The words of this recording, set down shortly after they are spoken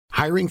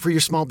Hiring for your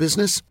small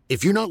business?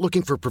 If you're not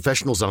looking for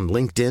professionals on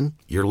LinkedIn,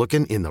 you're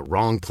looking in the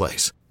wrong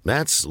place.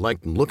 That's like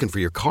looking for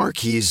your car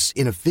keys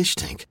in a fish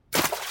tank.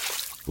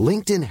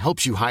 LinkedIn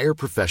helps you hire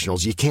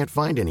professionals you can't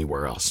find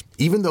anywhere else,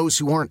 even those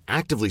who aren't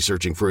actively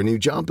searching for a new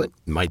job but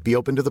might be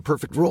open to the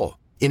perfect role.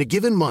 In a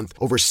given month,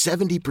 over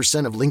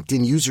 70% of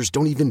LinkedIn users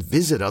don't even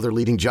visit other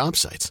leading job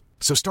sites.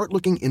 So start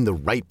looking in the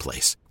right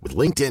place. With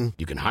LinkedIn,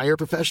 you can hire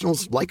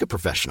professionals like a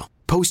professional.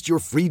 Post your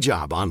free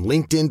job on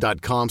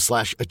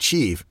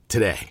linkedin.com/achieve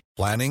today.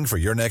 Planning for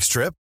your next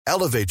trip?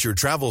 Elevate your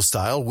travel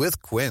style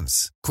with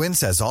Quince. Quince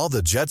has all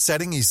the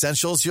jet-setting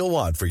essentials you'll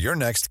want for your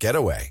next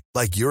getaway,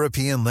 like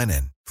European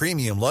linen,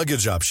 premium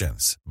luggage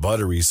options,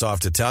 buttery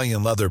soft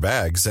Italian leather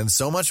bags, and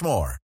so much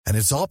more. And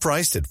it's all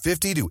priced at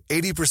 50 to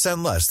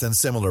 80% less than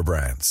similar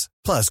brands.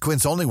 Plus,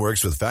 Quince only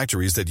works with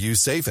factories that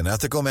use safe and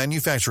ethical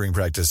manufacturing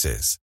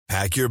practices.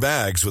 Pack your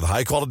bags with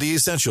high-quality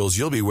essentials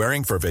you'll be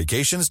wearing for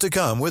vacations to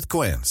come with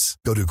Quince.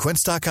 Go to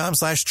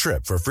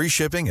quince.com/trip for free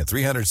shipping and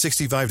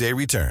 365-day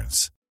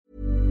returns.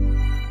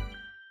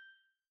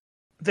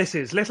 This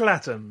is Little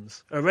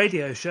Atoms, a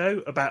radio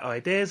show about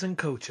ideas and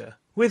culture.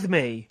 With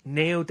me,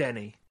 Neil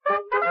Denny.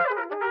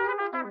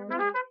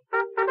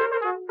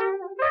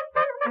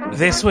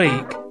 This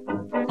week,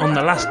 on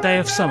the last day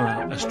of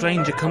summer, a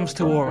stranger comes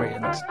to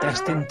Orient,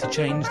 destined to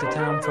change the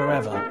town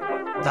forever.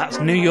 That's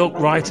New York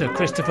writer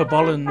Christopher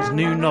Bolland's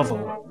new novel,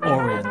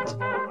 Orient.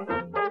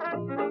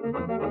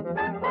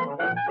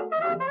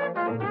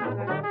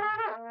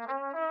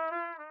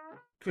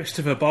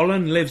 Christopher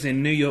Bolland lives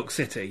in New York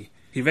City.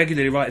 He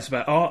regularly writes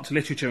about art,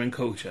 literature and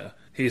culture.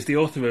 He is the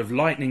author of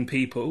Lightning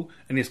People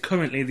and is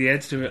currently the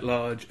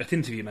editor-at-large at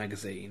Interview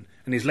magazine.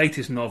 And his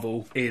latest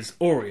novel is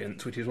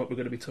Orient, which is what we're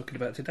going to be talking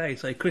about today.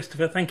 So,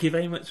 Christopher, thank you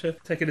very much for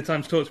taking the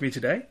time to talk to me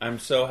today. I'm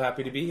so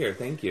happy to be here.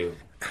 Thank you.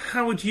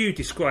 How would you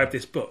describe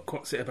this book?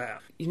 What's it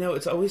about? You know,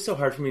 it's always so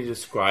hard for me to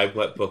describe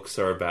what books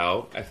are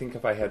about. I think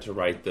if I had to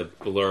write the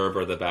blurb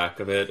or the back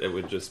of it, it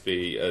would just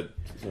be a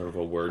sort of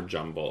a word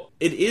jumble.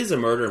 It is a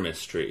murder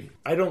mystery.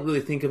 I don't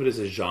really think of it as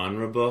a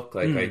genre book.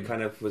 I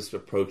kind of was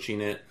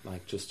approaching it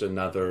like just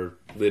another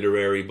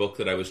literary book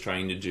that I was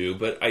trying to do.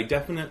 But I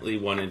definitely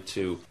wanted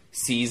to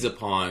seize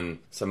upon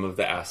some of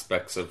the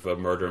aspects of a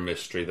murder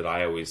mystery that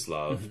I always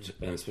loved,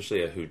 and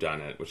especially a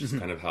whodunit, which is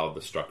kind of how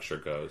the structure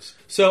goes.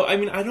 So, I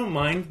mean, I don't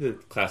mind the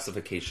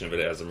classification of it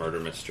as a murder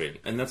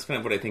mystery, and that's kind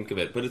of what I think of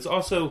it. But it's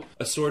also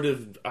a sort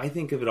of, I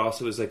think of it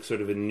also as like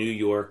sort of a New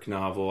York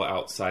novel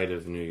outside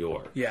of New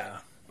York. Yeah.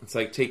 It's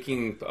like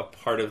taking a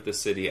part of the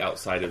city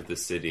outside of the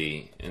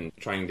city and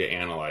trying to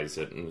analyze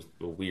it in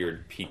a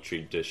weird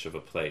petri dish of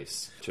a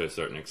place to a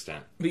certain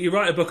extent. But you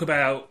write a book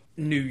about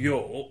New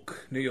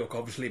York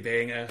obviously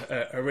being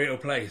a real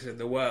place in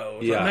the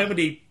world. Yeah. I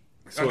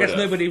guess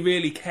nobody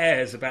really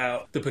cares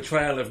about the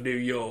portrayal of New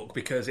York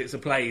because it's a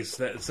place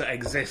that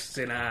exists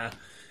in our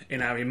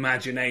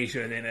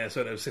imagination in a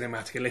sort of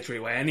cinematic and literary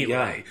way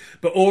anyway. Yeah.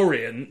 But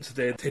Orient,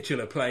 the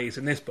titular place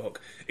in this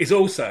book, is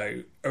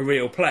also a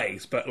real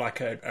place, but like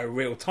a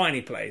real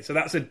tiny place. So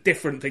that's a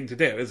different thing to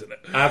do, isn't it?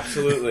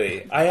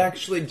 Absolutely. I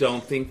actually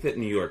don't think that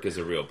New York is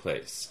a real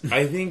place.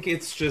 I think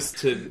it's just,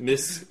 to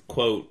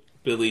misquote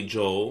Billy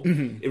Joel,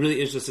 it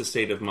really is just a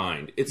state of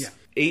mind. It's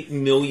 8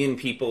 million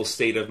people's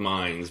state of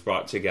minds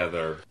brought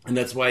together. And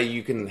that's why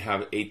you can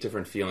have 8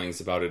 different feelings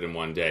about it in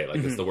one day.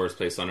 Like, it's the worst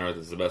place on earth,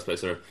 it's the best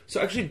place on earth.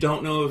 So I actually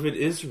don't know if it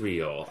is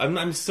real.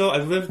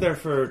 I've lived there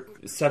for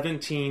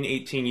 17,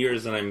 18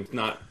 years, and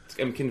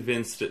I'm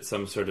convinced it's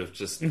some sort of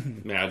just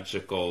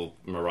magical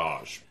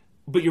mirage.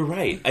 But you're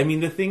right. I mean,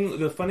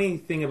 the funny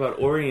thing about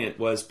Orient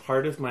was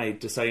part of my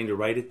deciding to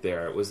write it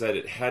there was that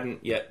it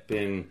hadn't yet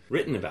been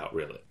written about,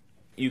 really.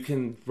 You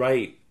can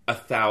write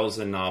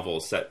 1,000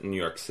 novels set in New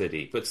York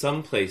City, but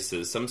some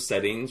places, some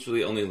settings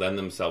really only lend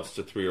themselves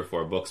to 3 or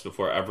 4 books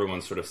before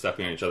everyone's sort of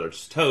stepping on each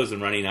other's toes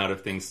and running out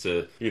of things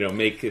to,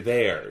 make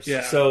theirs.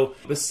 Yeah. So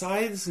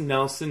besides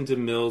Nelson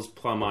DeMille's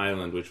Plum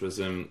Island, which was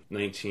in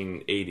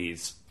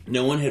 1980s,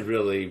 no one had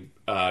really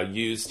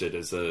used it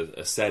as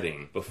a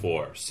setting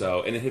before.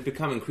 So, and it had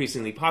become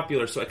increasingly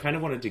popular, so I kind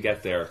of wanted to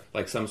get there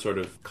like some sort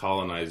of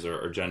colonizer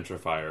or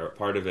gentrifier.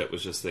 Part of it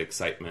was just the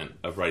excitement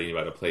of writing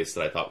about a place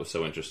that I thought was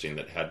so interesting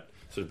that had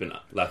sort of been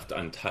left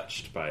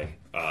untouched by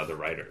the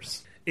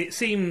writers. It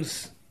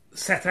seems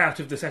set out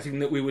of the setting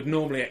that we would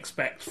normally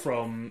expect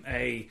from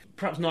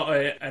perhaps not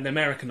an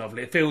American novel.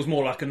 It feels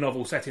more like a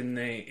novel set in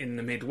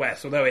the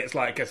Midwest, although it's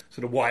like a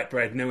sort of white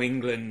bread New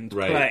England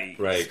place.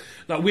 Right.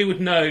 Like, we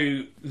would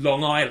know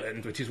Long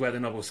Island, which is where the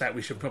novel's set.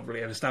 We should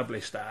probably have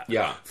established that.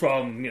 Yeah.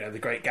 From, The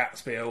Great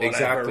Gatsby or whatever,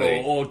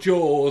 exactly. or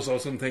Jaws or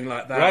something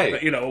like that. Right.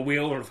 But, we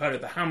all have heard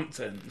of the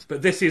Hamptons.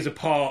 But this is a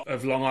part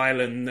of Long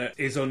Island that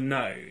is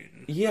unknown.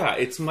 Yeah,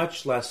 it's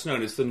much less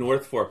known. It's the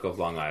North Fork of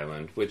Long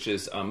Island, which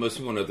is, most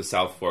people know the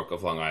South Fork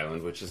of Long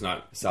Island, which is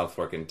not South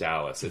Fork in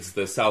Dallas. It's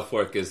the South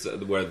Fork is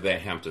where the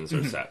Hamptons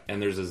are set.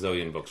 And there's a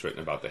zillion books written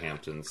about the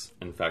Hamptons.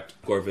 In fact,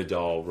 Gore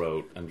Vidal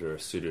wrote under a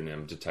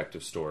pseudonym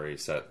detective story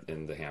set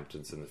in the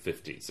Hamptons in the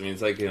 50s. I mean,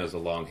 it's like, there's a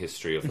long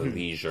history of the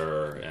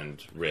leisure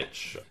and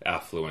rich,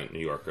 affluent New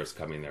Yorkers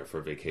coming there for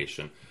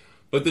vacation.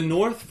 But the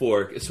North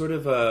Fork is sort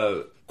of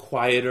a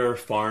quieter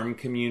farm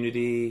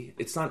community.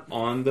 It's not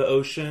on the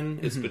ocean.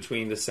 It's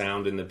between the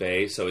Sound and the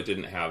Bay, so it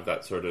didn't have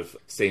that sort of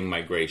same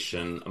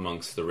migration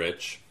amongst the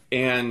rich.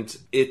 And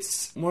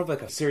it's more of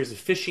like a series of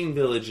fishing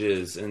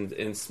villages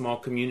and small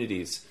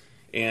communities.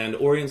 And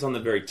Orion's on the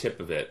very tip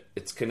of it.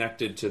 It's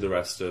connected to the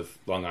rest of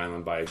Long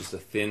Island by just a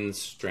thin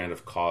strand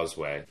of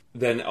causeway.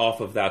 Then off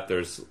of that,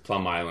 there's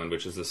Plum Island,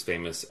 which is this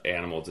famous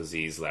animal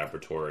disease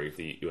laboratory of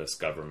the U.S.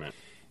 government.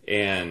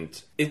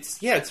 And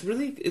it's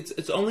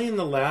only in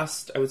the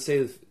last, I would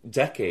say,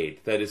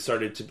 decade that it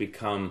started to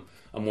become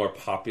a more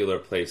popular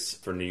place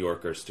for New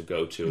Yorkers to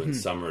go to in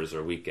summers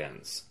or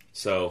weekends.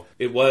 So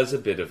it was a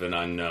bit of an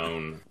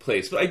unknown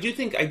place. But I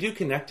do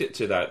connect it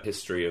to that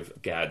history of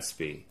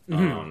Gadsby.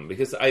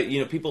 Because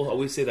people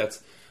always say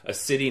that's a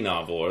city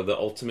novel or the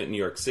ultimate New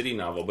York City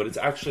novel, but it's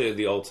actually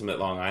the ultimate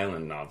Long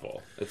Island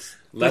novel. It's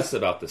less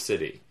about the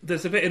city.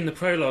 There's a bit in the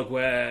prologue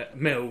where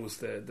Mills,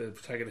 the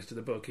protagonist of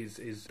the book,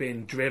 is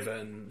being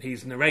driven.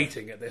 He's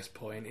narrating at this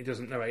point. He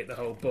doesn't narrate the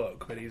whole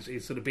book, but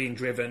he's sort of being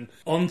driven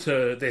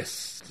onto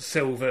this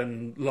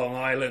sylvan Long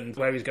Island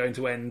where he's going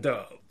to end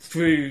up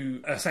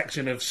through a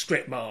section of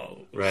strip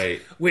malls,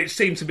 right? Which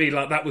seemed to be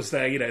like that was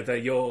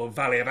your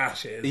Valley of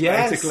Ashes,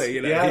 yes,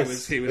 basically.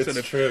 Yes, he was it's sort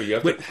of true. You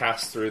have to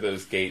pass through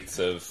those gates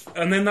of,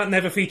 and then that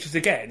never features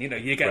again. You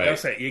get right.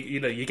 That's it.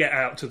 You get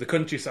out to the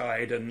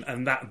countryside,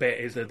 and that bit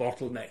is a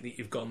bottleneck that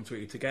you've gone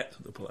through to get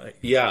to the play.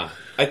 Yeah,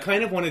 I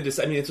kind of wanted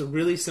to. I mean, it's a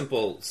really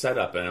simple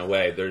setup in a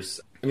way. There's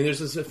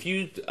just a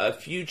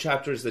few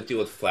chapters that deal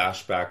with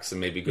flashbacks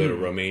and maybe go to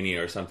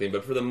Romania or something,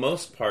 but for the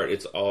most part,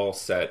 it's all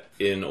set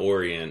in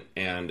Orient,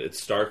 and it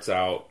starts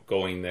out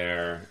going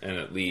there and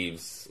it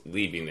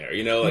leaving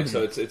there.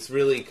 So it's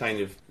really kind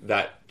of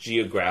that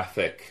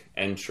geographic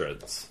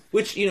entrance,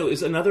 which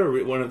is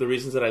another one of the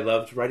reasons that I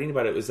loved writing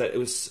about it. Was that it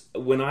was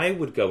when I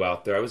would go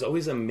out there, I was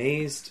always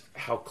amazed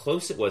how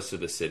close it was to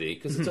the city,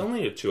 because it's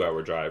only a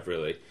 2-hour drive,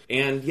 really,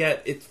 and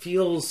yet it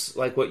feels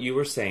like what you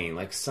were saying,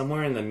 like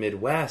somewhere in the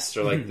Midwest,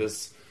 or like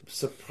this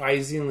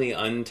surprisingly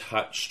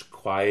untouched,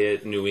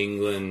 quiet New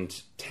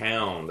England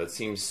town that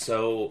seems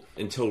so,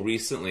 until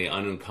recently,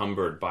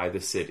 unencumbered by the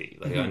city,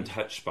 like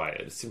untouched by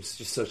it. It seems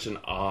just such an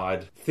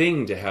odd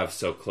thing to have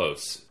so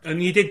close.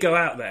 And you did go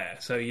out there,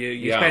 so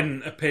you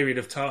spent a period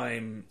of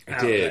time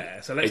out there.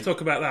 So let's talk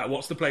about that.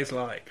 What's the place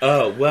like?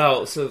 Oh,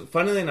 well, so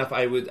funnily enough,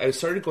 I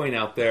started going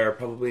out there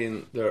probably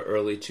in the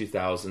early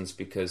 2000s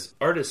because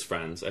artist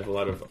friends, I have a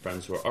lot of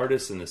friends who are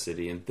artists in the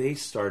city, and they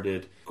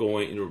started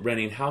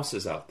renting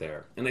houses out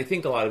there. And I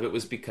think a lot of it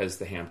was because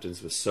the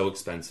Hamptons was so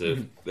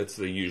expensive. That's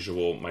the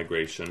usual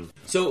migration.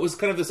 So it was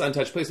kind of this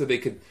untouched place that they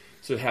could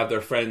sort of have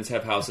their friends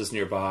have houses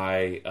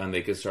nearby, and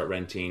they could start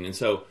renting. And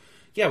so,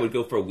 yeah, we'd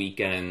go for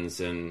weekends,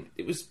 and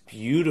it was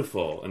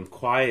beautiful and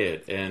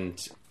quiet.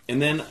 And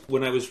then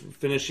when I was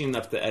finishing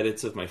up the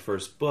edits of my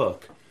first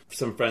book,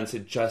 some friends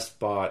had just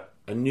bought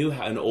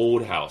an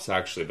old house,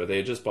 actually, but they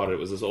had just bought it. It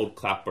was this old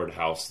clapboard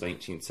house,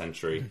 19th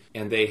century,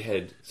 and they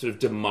had sort of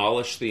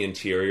demolished the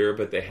interior,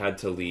 but they had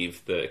to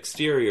leave the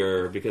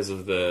exterior because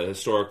of the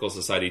Historical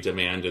Society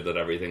demanded that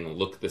everything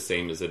look the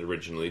same as it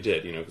originally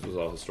did, because it was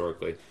all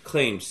historically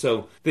claimed.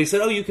 So they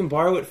said, you can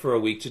borrow it for a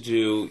week to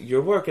do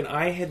your work, and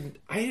I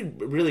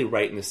had really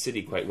write in the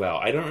city quite well.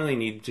 I don't really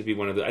need to be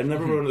one of the... I'm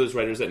never one of those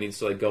writers that needs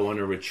to go on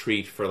a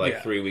retreat for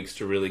 3 weeks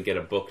to really get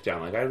a book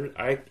down.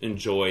 I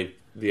enjoyed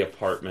the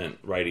apartment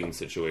writing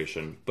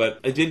situation. But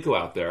I did go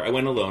out there. I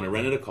went alone. I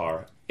rented a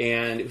car.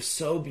 And it was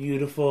so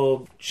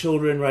beautiful.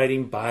 Children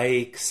riding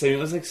bikes. It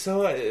was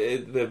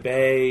the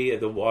bay,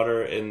 the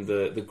water, and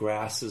the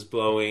grass is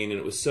blowing. And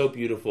it was so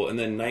beautiful. And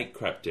then night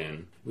crept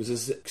in. It was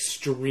this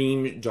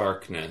extreme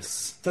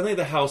darkness. Suddenly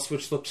the house,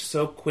 which looked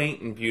so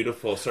quaint and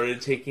beautiful,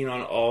 started taking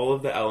on all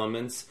of the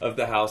elements of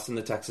the house in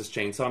the Texas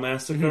Chainsaw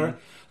Massacre.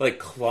 Like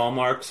claw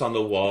marks on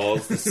the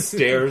walls. The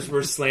stairs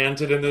were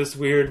slanted in this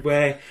weird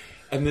way.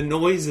 And the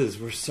noises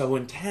were so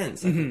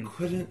intense. I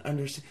couldn't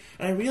understand.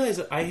 And I realized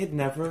that I had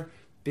never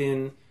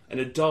been an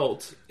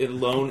adult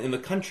alone in the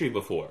country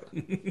before.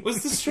 It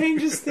was the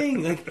strangest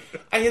thing.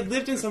 I had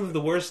lived in some of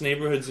the worst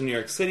neighborhoods in New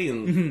York City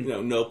and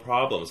no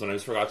problems when I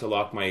forgot to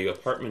lock my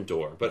apartment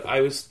door. But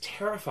I was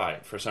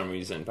terrified for some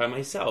reason by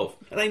myself.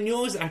 And I knew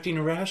I was acting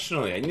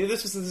irrationally. I knew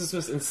this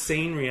was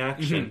insane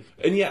reaction.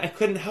 And yet I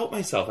couldn't help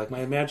myself.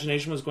 My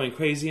imagination was going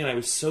crazy, and I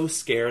was so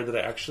scared that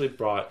I actually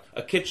brought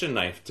a kitchen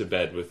knife to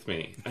bed with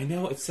me. I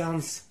know it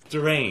sounds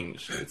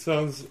deranged.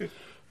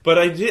 But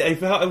I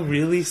felt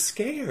really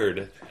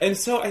scared. And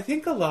so I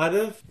think a lot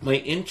of my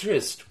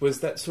interest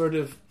was that sort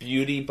of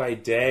beauty by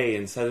day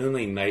and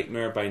suddenly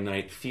nightmare by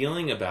night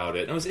feeling about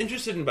it. And I was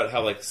interested in about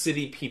how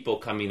city people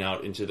coming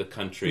out into the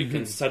country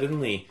can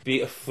suddenly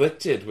be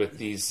afflicted with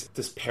this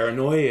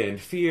paranoia and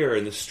fear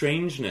and the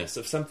strangeness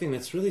of something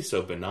that's really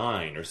so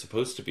benign, or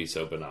supposed to be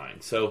so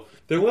benign. So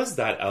there was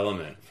that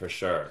element for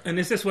sure. And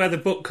is this where the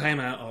book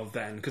came out of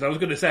then? Because I was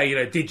going to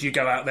say, did you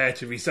go out there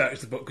to research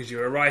the book because you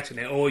were writing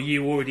it, or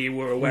you already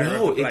were aware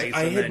of the place?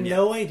 I had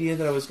no idea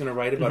that I was going to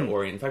write about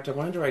Orient. In fact, I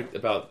wanted to write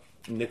about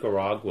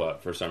Nicaragua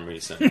for some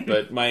reason.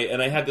 But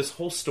I had this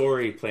whole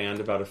story planned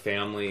about a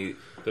family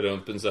that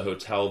opens a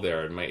hotel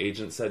there, and my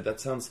agent said,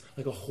 that sounds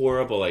like a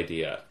horrible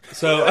idea.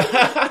 So,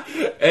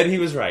 and he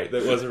was right.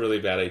 That was a really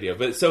bad idea.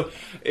 But so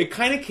it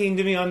kind of came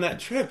to me on that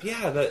trip.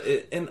 Yeah,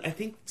 and I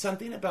think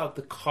something about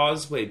the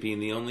causeway being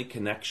the only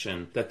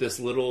connection that this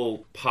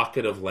little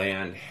pocket of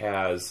land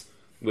has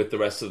with the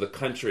rest of the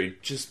country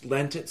just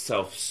lent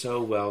itself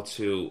so well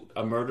to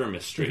a murder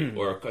mystery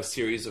or a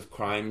series of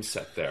crimes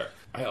set there.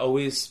 I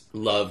always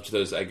loved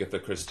those Agatha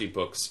Christie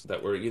books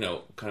that were,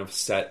 kind of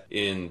set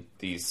in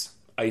these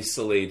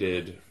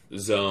isolated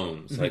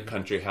zones, like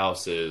country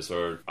houses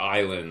or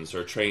islands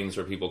or trains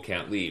where people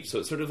can't leave. So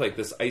it's sort of like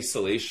this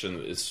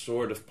isolation is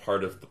sort of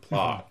part of the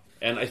plot.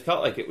 And I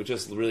felt like it would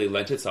just really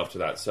lent itself to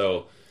that.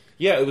 So,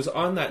 yeah, it was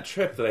on that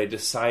trip that I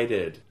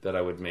decided that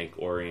I would make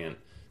Orient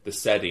the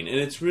setting. And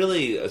it's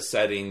really a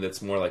setting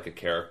that's more like a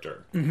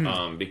character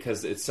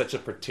because it's such a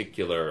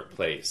particular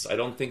place. I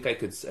don't think I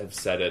could have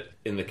set it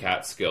in the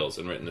Catskills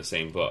and written the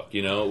same book.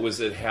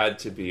 It had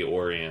to be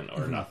Orient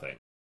or nothing.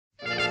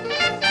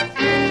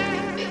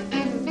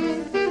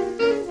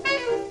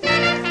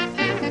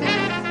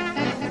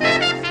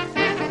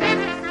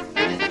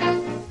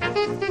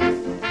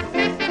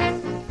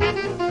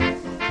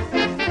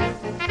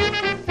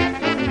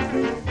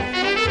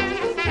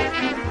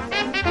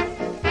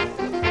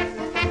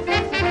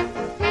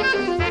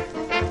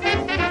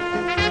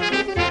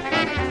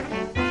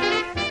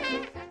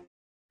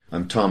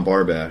 I'm Tom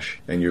Barbash,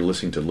 and you're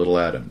listening to Little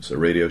Atoms, a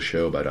radio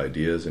show about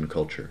ideas and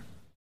culture.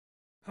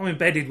 How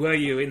embedded were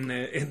you in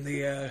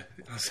the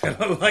I said,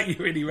 like you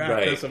really rapped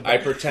right. or something. I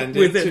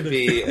pretended to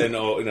be an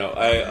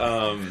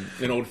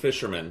old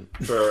fisherman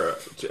for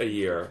a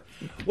year.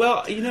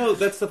 Well,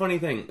 that's the funny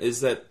thing,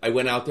 is that I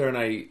went out there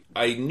and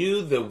I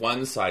knew the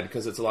one side,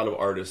 because it's a lot of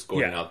artists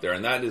going out there,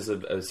 and that is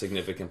a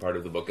significant part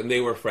of the book. And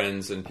they were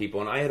friends and people,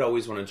 and I had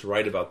always wanted to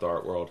write about the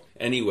art world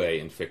anyway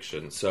in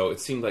fiction, so it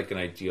seemed like an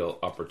ideal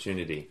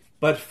opportunity.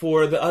 But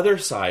for the other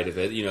side of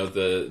it,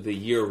 the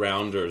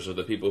year-rounders or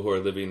the people who are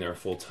living there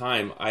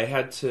full-time, I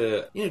had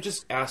to,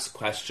 just ask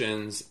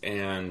questions.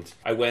 And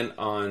I went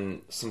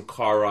on some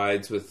car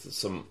rides with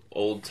some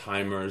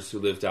old-timers who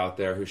lived out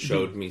there who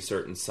showed me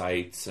certain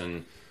sites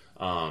and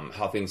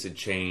how things had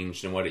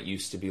changed and what it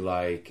used to be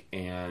like.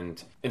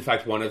 And in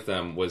fact, one of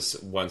them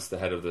was once the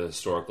head of the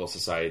Historical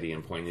Society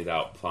and pointed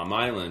out Plum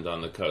Island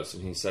on the coast.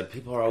 And he said,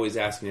 people are always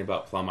asking me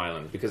about Plum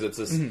Island because it's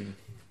this...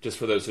 Just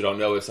for those who don't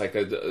know, it's like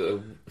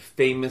a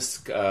famous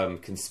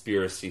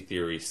conspiracy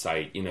theory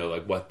site,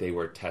 like what they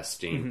were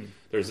testing.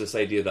 There's this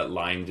idea that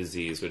Lyme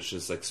disease, which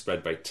is like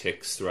spread by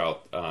ticks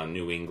throughout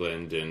New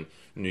England and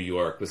New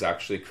York, was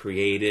actually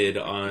created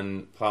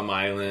on Plum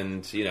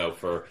Island,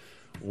 for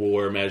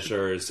war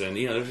measures. And,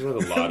 there's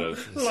a lot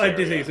of Lyme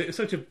disease, it's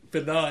such a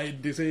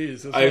benign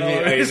disease as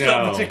well. It's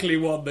not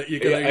particularly one that you're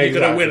going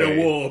to win a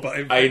war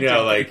by. I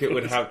know, it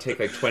would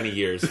take 20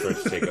 years for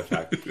it to take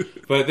effect.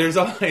 But there's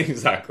all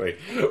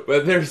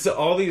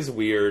these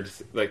weird,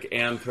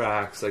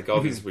 anthrax, all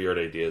these weird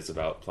ideas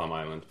about Plum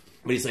Island.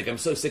 But he's like, I'm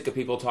so sick of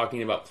people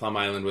talking about Plum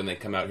Island when they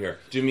come out here.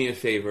 Do me a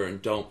favor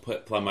and don't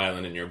put Plum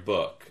Island in your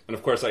book. And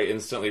of course, I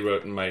instantly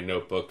wrote in my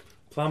notebook,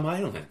 Plum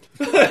Island.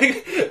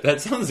 That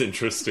sounds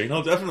interesting.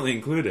 I'll definitely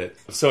include it.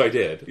 So I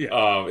did.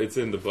 Yeah. It's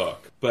in the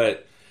book.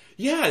 But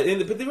yeah,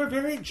 but they were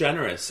very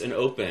generous and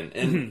open.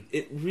 And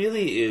it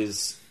really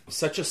is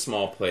such a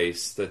small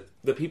place that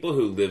the people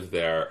who live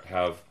there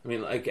have,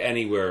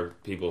 anywhere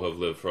people have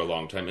lived for a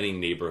long time, any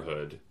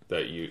neighborhood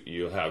that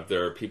you have,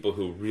 there are people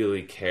who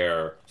really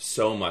care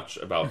so much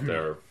about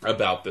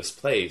about this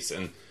place,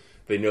 and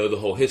they know the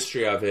whole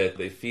history of it.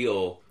 They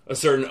feel a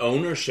certain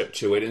ownership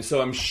to it. And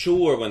so I'm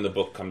sure when the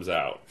book comes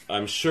out,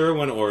 I'm sure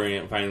when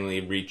Orient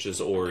finally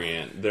reaches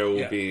Orient, there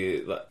will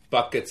be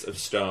buckets of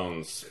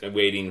stones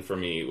waiting for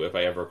me if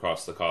I ever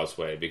cross the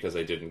causeway because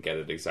I didn't get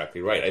it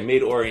exactly right. I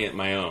made Orient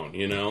my own,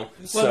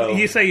 Well,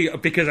 you say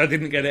because I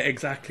didn't get it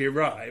exactly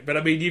right,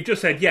 but you've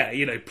just said,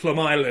 Plum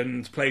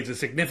Island plays a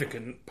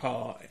significant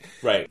part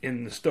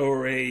in the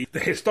story. The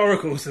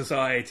Historical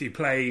Society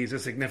plays a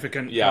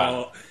significant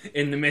part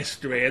in the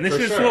mystery. And this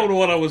is sort of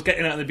what I was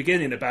getting at the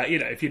beginning about,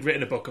 if you'd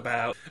written a book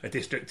about a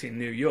district in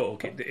New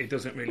York, it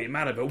doesn't really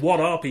matter. But what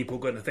are people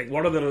going to think?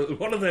 What are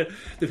the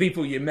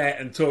people you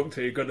met and talked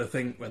to going to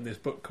think when this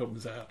book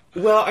comes out?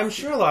 Well, I'm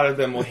sure a lot of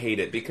them will hate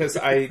it because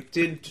I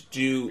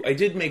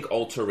did make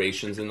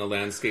alterations in the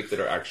landscape that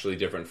are actually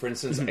different. For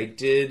instance, I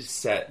did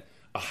set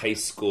a high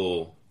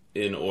school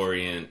in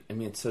Orient.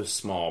 It's so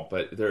small,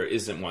 but there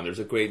isn't one. There's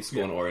a grade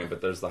school in Orient,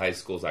 but there's the high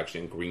schools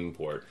actually in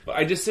Greenport. But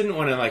I just didn't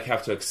want to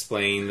have to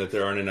explain that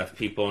there aren't enough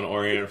people in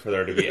Orient for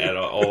there to be at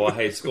all a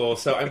high school.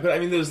 So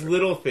those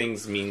little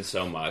things mean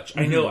so much.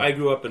 I know I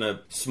grew up in a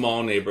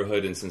small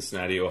neighborhood in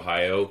Cincinnati,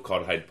 Ohio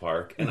called Hyde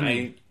Park,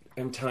 and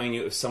I'm telling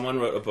you, if someone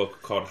wrote a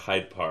book called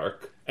Hyde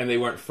Park and they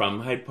weren't from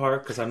Hyde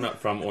Park, because I'm not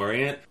from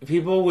Orient,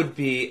 people would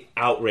be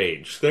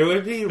outraged. There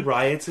would be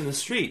riots in the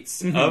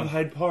streets of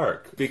Hyde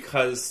Park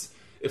because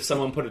if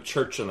someone put a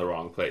church in the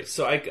wrong place.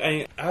 So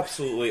I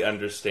absolutely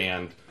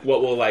understand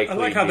what will likely I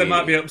like how be. they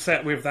might be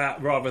upset with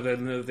that rather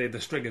than the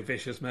string of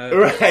vicious murder.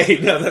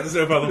 Right, no, that's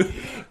no problem.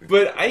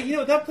 But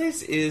that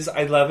place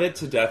I love it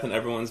to death, and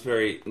everyone's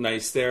very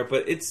nice there,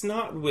 but it's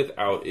not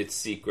without its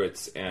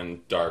secrets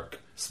and dark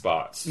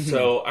spots. Mm-hmm.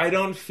 So I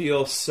don't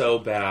feel so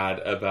bad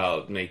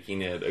about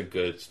making it a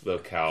good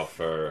locale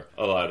for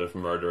a lot of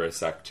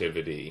murderous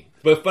activity.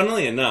 But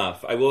funnily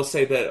enough, I will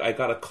say that I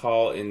got a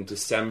call in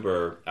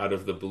December out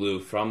of the blue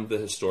from the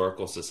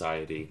Historical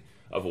Society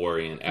of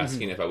Orient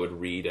asking if I would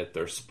read at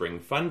their spring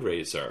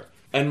fundraiser.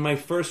 And my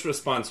first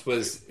response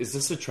was, is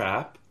this a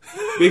trap?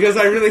 Because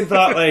I really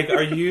thought,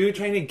 are you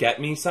trying to get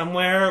me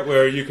somewhere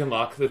where you can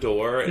lock the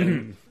door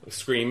and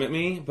scream at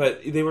me?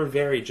 But they were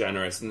very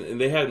generous, and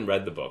they hadn't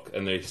read the book,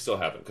 and they still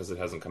haven't because it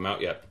hasn't come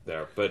out yet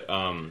there. But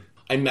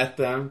I met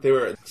them. They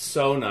were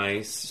so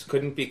nice.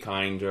 Couldn't be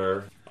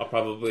kinder.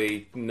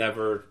 They'll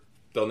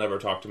never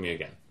talk to me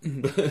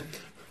again.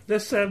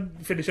 Let's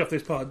finish off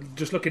this part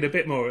just looking a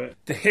bit more at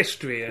the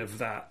history of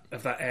that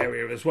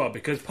area as well,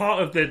 because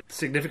part of the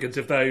significance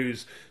of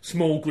those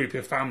small group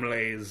of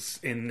families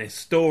in this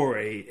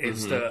story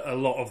is that a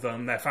lot of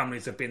them, their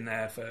families have been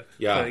there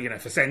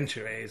for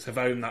centuries, have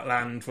owned that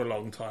land for a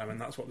long time, and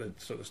that's what the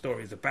sort of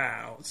story is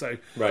about. So,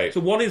 right.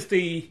 So what's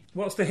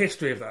the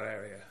history of that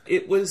area?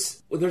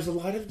 There's a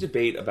lot of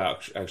debate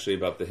about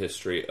the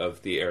history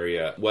of the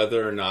area,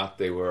 whether or not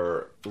they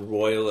were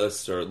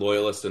royalists or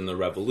loyalists in the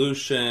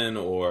Revolution,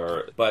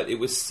 but it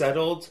was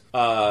settled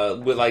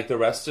with like the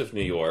rest of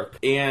New York,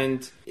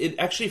 and it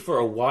actually for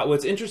a while.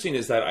 What's interesting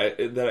is that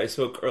I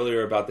spoke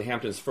earlier about the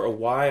Hamptons. For a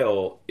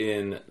while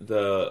in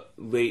the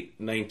late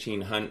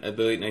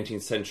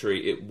 19th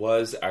century, it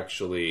was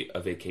actually a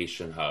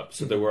vacation hub.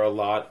 So there were a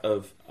lot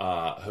of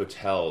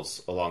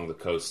hotels along the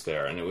coast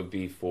there, and it would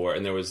be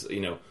and there was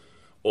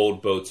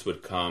old boats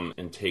would come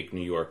and take New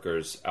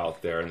Yorkers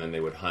out there, and then they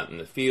would hunt in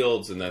the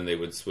fields, and then they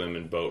would swim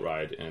and boat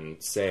ride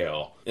and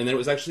sail. And then it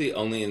was actually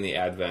only in the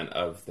advent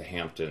of the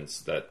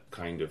Hamptons that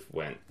kind of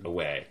went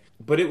away.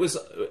 But it was,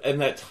 in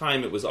that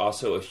time, it was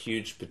also a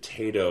huge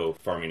potato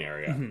farming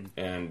area.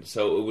 And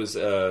so it was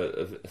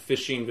a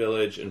fishing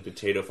village and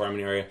potato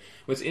farming area.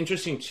 What's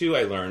interesting, too,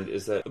 I learned,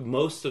 is that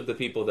most of the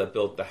people that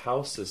built the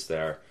houses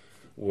there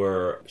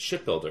were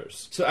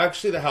shipbuilders. So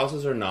actually the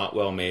houses are not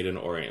well made in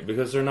Orient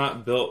because they're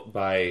not built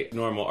by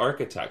normal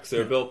architects.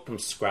 They're built from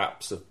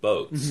scraps of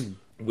boats,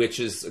 which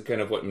is kind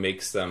of what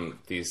makes them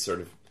these sort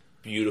of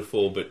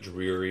beautiful but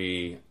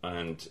dreary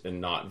and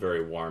not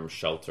very warm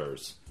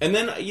shelters. And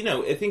then,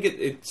 I think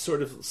it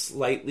sort of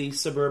slightly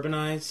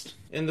suburbanized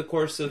in the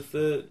course of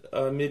the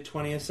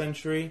mid-20th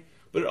century,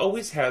 but it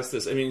always has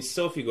this,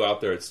 still if you go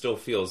out there, it still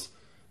feels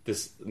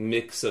this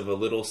mix of a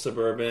little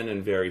suburban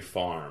and very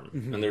farm.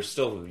 And there's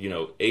still,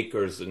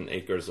 acres and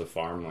acres of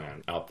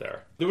farmland out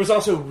there. There was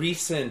also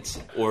recent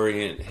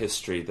Orient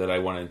history that I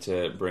wanted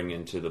to bring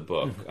into the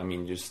book.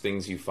 Just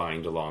things you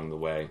find along the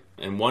way.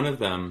 And one of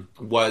them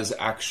was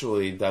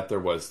actually that there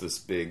was this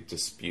big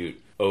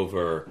dispute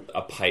over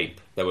a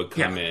pipe that would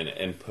come in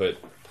and put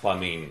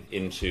plumbing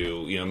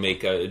into,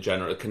 make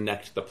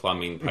connect the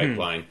plumbing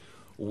pipeline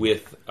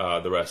with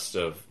the rest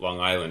of Long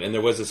Island. And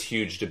there was this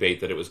huge debate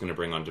that it was going to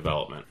bring on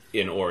development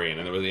in Orient.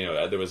 And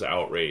there was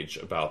outrage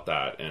about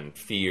that and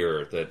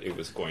fear that it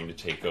was going to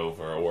take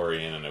over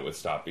Orient and it would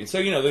stop.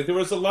 So,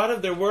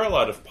 there were a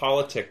lot of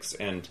politics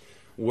and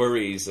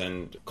worries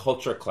and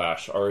culture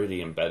clash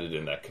already embedded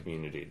in that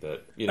community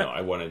that,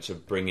 I wanted to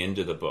bring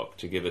into the book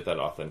to give it that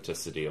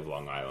authenticity of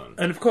Long Island.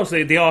 And of course,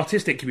 the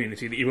artistic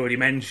community that you've already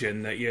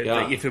mentioned that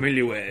you're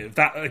familiar with,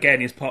 that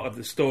again is part of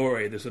the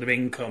story, the sort of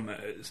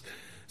incomers.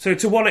 So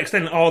to what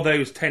extent are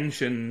those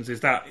tensions,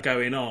 is that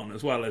going on,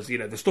 as well as,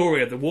 the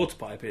story of the water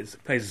pipe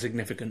plays a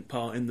significant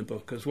part in the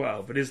book as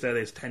well, but is there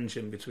this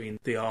tension between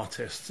the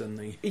artists and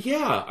the...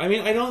 Yeah, I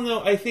don't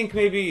know, I think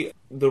maybe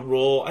the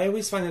role, I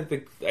always find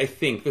that I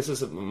think, this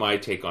is my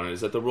take on it, is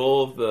that the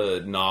role of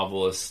the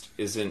novelist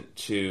isn't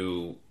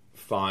to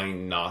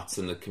find knots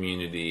in the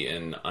community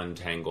and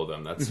untangle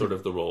them. That's sort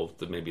of the role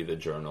of maybe the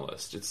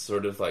journalist. It's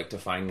sort of like to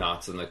find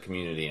knots in the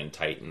community and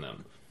tighten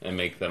them and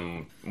make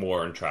them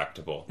more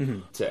intractable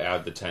to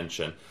add the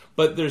tension.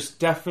 But there's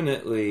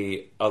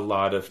definitely a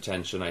lot of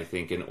tension, I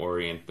think, in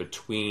Orient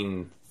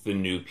between the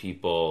new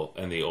people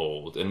and the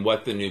old, and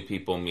what the new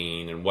people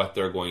mean, and what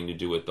they're going to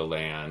do with the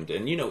land.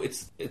 And,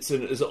 it's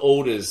as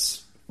old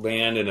as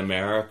land in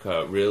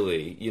America,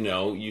 really.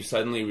 You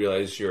suddenly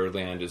realize your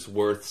land is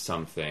worth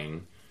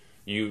something.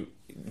 You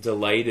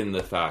delight in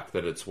the fact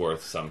that it's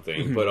worth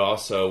something, but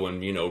also when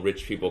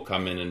rich people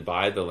come in and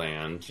buy the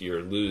land,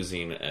 you're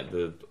losing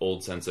the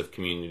old sense of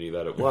community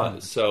that it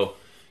was. So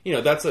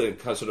that's a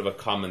sort of a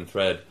common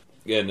thread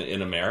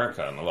in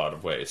America in a lot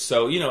of ways.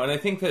 So and I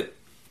think that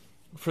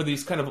for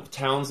these kind of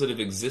towns that have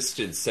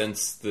existed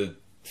since the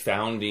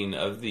founding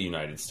of the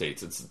United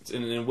States, it's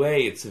in a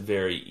way it's a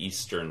very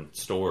Eastern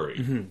story.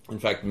 In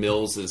fact,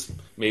 Mills is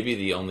maybe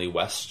the only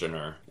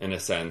Westerner in a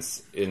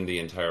sense in the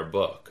entire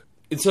book.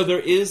 And so there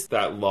is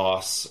that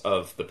loss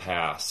of the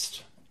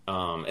past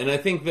And I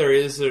think there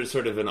is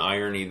sort of an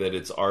irony that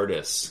it's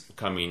artists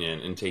coming in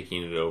and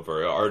taking it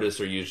over.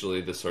 Artists are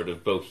usually the sort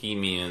of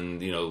bohemian,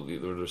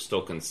 they're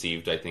still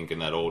conceived, I think, in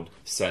that old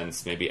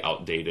sense, maybe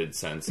outdated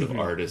sense of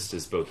artist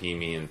as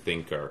bohemian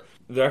thinker.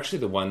 They're actually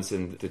the ones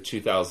in the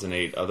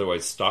 2008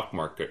 otherwise stock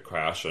market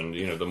crash and,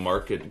 the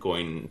market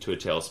going into a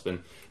tailspin.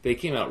 They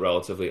came out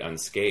relatively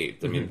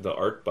unscathed. I mean, the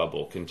art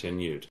bubble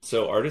continued.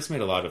 So artists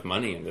made a lot of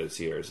money in those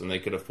years, and they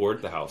could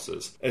afford the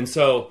houses. And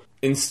so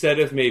instead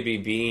of maybe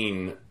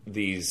being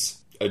these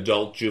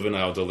adult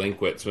juvenile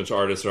delinquents, which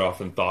artists are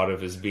often thought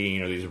of as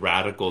being, these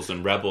radicals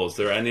and rebels,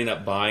 they're ending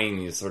up buying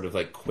these sort of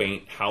like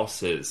quaint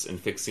houses and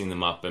fixing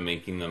them up and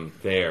making them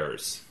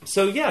theirs.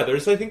 So yeah,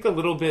 there's, I think, a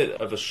little bit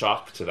of a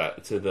shock to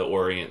that, to the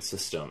Orient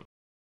system.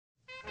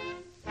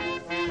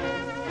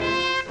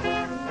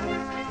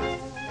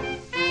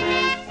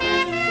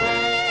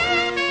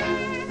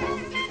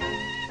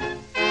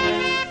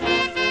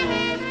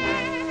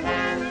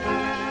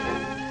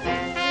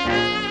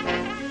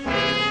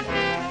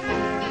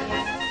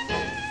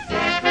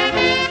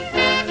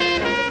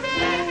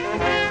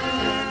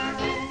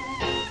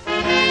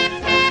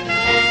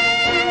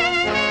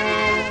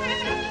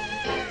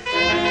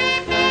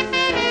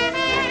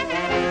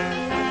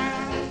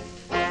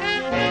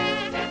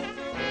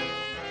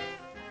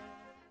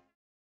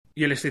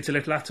 You're listening to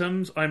Little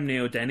Atoms. I'm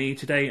Neil Denny.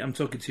 Today I'm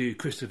talking to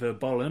Christopher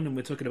Bollen, and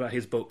we're talking about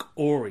his book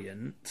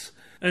Orient.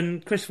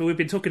 And Christopher, we've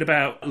been talking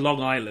about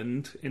Long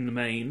Island in the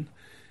main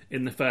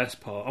in the first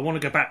part. I want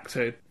to go back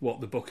to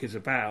what the book is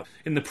about.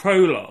 In the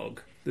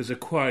prologue, there's a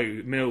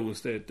quote.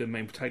 Mills, the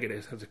main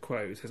protagonist, has a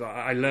quote. It says,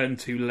 I learned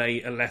too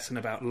late a lesson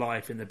about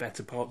life in the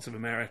better parts of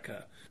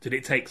America, that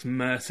it takes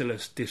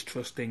merciless,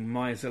 distrusting,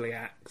 miserly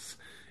acts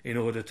in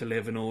order to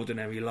live an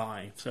ordinary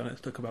life. So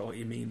let's talk about what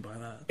you mean by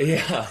that.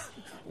 Yeah.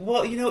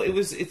 Well,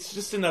 it's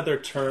just another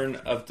turn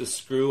of the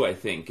screw, I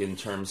think, in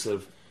terms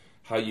of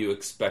how you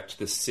expect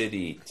the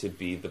city to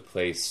be the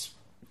place,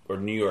 or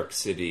New York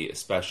City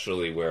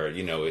especially, where,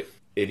 it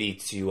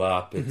eats you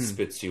up, it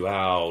spits you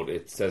out,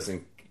 it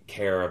doesn't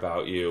care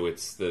about you,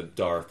 it's the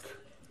dark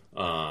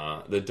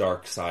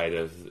side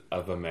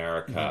of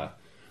America.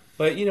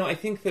 But, I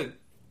think that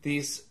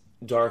these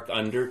dark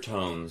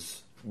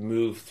undertones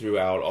move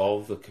throughout all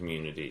the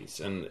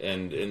communities, and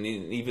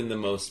even the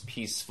most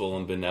peaceful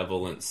and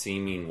benevolent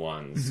seeming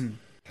ones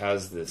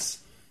has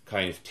this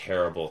kind of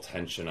terrible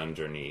tension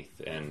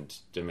underneath and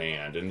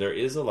demand. And there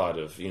is a lot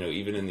of,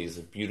 even in these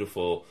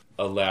beautiful,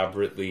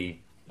 elaborately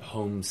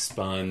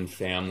homespun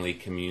family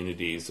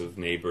communities of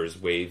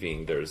neighbors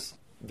waving,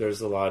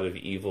 there's a lot of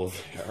evil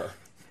there.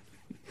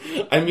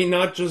 I mean,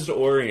 not just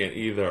Orient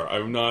either.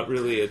 I'm not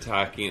really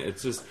attacking.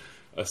 It's just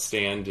a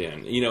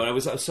stand-in. I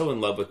was so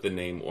in love with the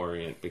name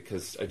Orient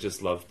because I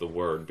just loved the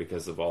word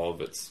because of all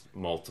of its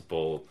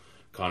multiple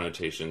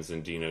connotations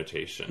and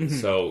denotations.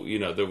 So,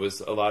 there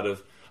was a lot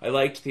of... I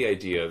liked the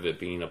idea of it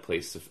being a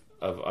place of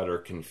utter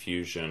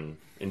confusion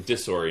and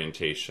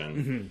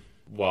disorientation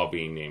while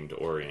being named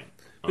Orient.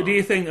 But do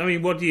you think...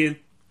 what do you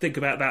think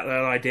about that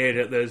idea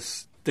that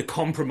there's the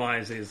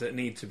compromises that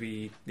need to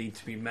be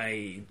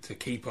made to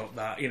keep up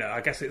that,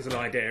 I guess it's an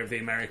idea of the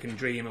American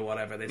dream or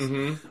whatever, this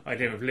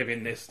idea of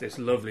living this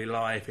lovely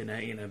life in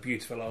a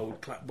beautiful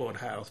old clapboard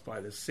house by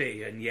the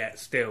sea, and yet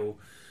still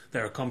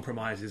there are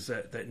compromises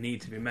that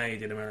need to be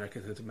made in America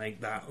to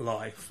make that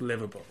life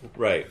livable.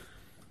 Right.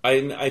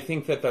 I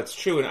think that's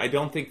true, and I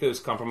don't think those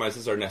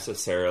compromises are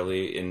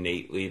necessarily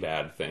innately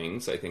bad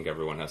things. I think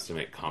everyone has to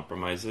make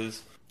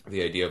compromises.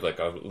 The idea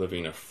of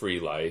living a free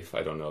life,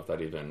 I don't know if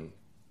that even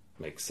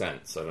makes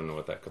sense. I don't know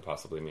what that could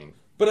possibly mean.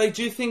 But I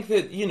do think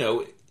that,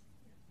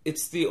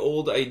 it's the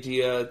old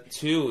idea,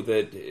 too,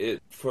 that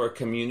for a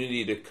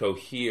community to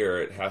cohere,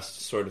 it has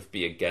to sort of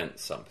be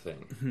against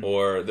something.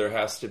 Or there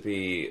has to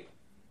be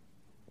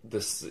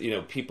this,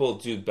 people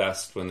do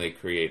best when they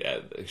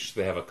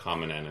they have a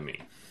common enemy.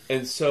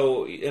 And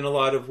so, in a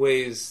lot of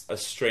ways, a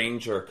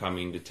stranger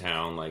coming to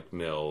town, like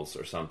Mills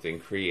or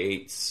something,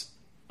 creates...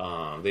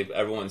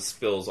 everyone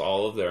spills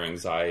all of their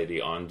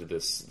anxiety onto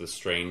the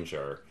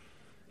stranger.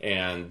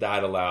 And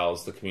that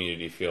allows the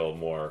community to feel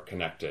more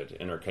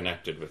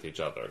interconnected with each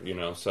other,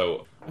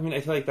 So, I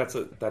feel like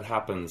that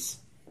happens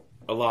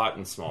a lot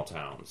in small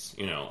towns,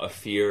 a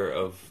fear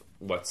of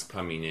what's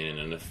coming in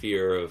and a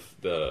fear of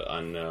the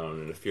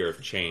unknown and a fear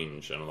of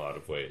change in a lot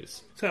of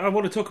ways. So I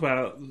want to talk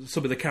about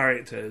some of the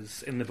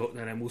characters in the book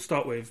then, and we'll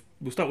start with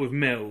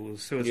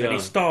Mills, who, as I said, he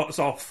starts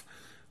off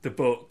the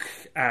book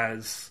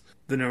as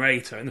the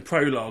narrator. In the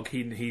prologue,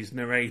 he's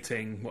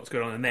narrating what's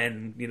going on, and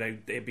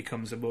then it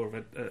becomes more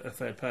of a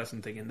third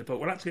person thing in the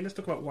book. Well, actually, let's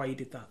talk about why he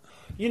did that.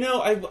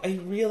 I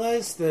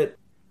realized that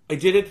I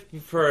did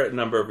it for a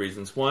number of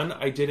reasons. One,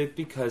 I did it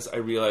because I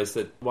realized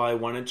that while I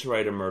wanted to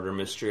write a murder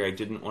mystery, I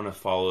didn't want to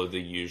follow the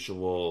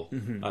usual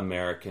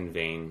American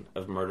vein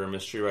of murder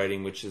mystery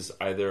writing, which is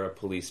either a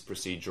police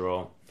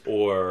procedural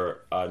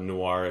or a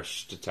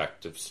noirish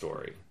detective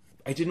story.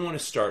 I didn't want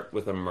to start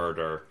with a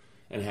murder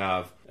and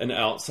have an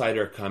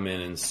outsider come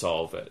in and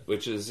solve it,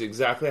 which is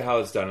exactly how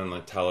it's done on the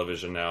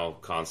television now,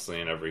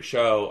 constantly in every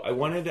show. I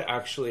wanted to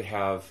actually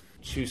have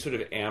two sort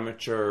of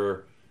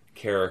amateur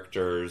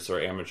characters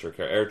or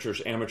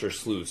amateur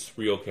sleuths,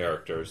 real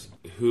characters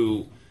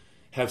who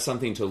have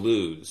something to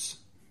lose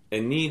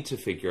and need to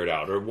figure it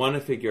out or want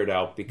to figure it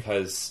out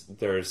because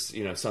there's,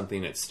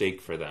 something at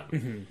stake for them.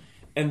 Mm-hmm.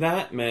 And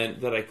that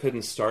meant that I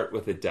couldn't start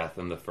with a death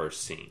in the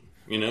first scene.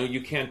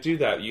 You can't do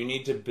that. You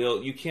need to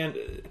build,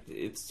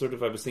 it's sort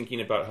of, I was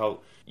thinking about how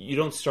you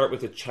don't start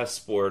with a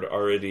chessboard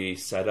already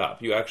set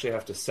up. You actually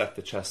have to set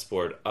the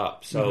chessboard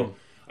up. So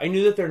I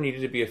knew that there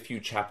needed to be a few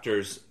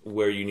chapters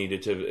where you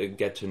needed to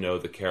get to know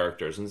the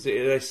characters. And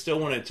I still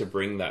wanted to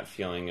bring that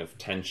feeling of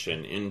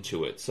tension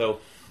into it. So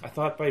I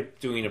thought by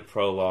doing a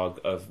prologue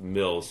of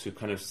Mills, who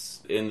kind of,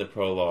 in the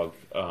prologue,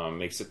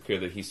 makes it clear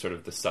that he's sort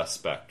of the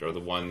suspect or the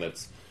one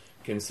that's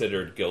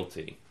considered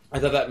guilty. I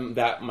thought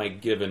that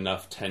might give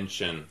enough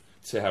tension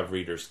to have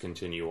readers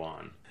continue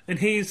on. And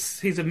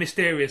he's a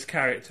mysterious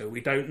character. We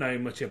don't know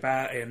much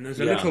about him. There's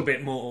a little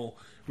bit more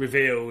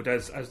revealed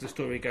as the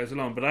story goes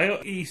along,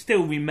 but he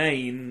still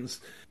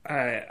remains,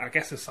 I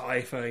guess, a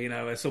cipher.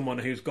 As someone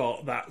who's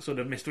got that sort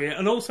of mystery,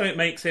 and also it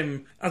makes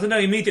him, I don't know,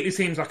 immediately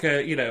seems like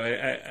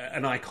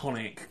an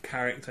iconic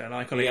character, an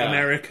iconic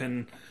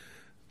American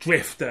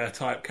drifter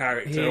type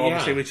character,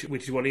 obviously,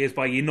 which is what he is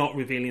by you not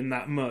revealing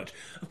that much.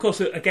 Of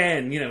course,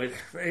 again,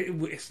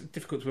 it's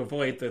difficult to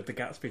avoid the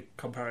Gatsby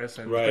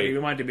comparison. Right. But he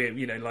reminded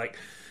me of, like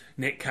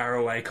Nick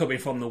Carraway coming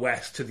from the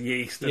West to the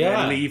East and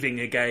then leaving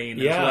again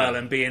as well,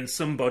 and being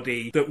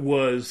somebody that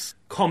was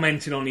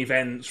commenting on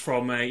events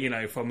from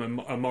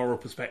a moral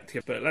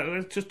perspective. But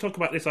let's just talk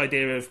about this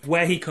idea of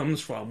where he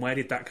comes from. Where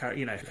did that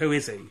character, who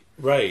is he?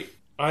 Right.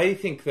 I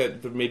think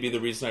that maybe the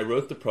reason I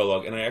wrote the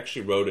prologue, and I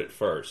actually wrote it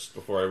first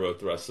before I wrote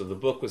the rest of the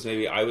book, was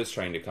maybe I was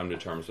trying to come to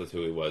terms with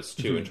who he was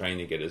too, and trying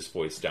to get his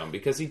voice down,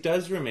 because he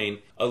does remain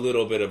a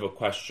little bit of a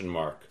question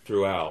mark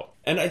throughout.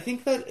 And I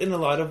think that in a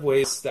lot of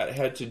ways that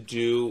had to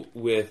do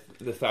with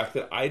the fact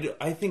that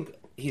I think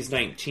he's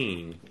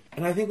 19,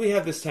 and I think we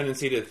have this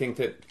tendency to think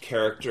that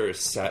character is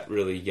set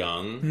really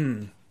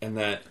young, and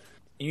that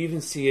you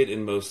even see it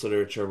in most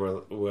literature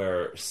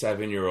where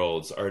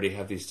 7-year-olds already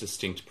have these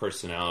distinct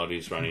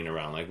personalities running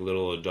around like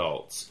little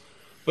adults.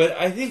 But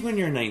I think when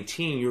you're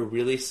 19, you're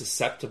really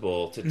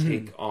susceptible to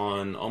take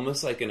on,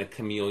 almost like in a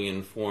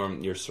chameleon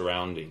form, your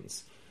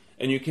surroundings.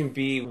 And you can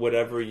be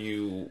whatever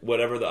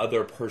the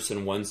other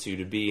person wants you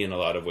to be in a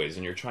lot of ways.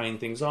 And you're trying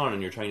things on,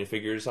 and you're trying to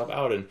figure yourself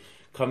out, and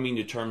coming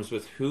to terms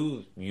with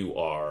who you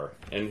are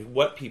and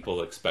what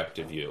people expect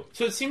of you.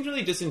 So it seemed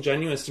really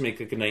disingenuous to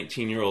make like a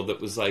 19-year-old that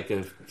was like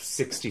a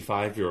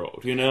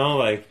 65-year-old,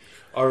 like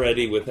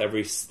already with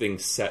everything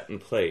set in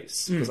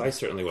place. Because I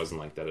certainly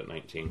wasn't like that at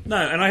 19. No,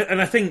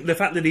 and I think the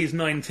fact that he's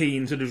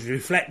 19 sort of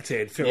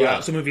reflected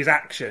throughout some of his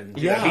actions.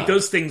 He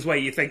does things where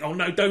you think, oh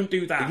no, don't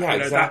do that. Yeah,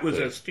 exactly.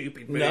 That was a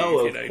stupid move.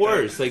 No, of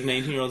course. Like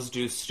 19-year-olds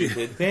do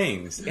stupid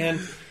things.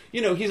 And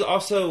he's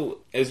also,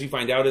 as you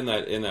find out in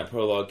that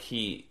prologue,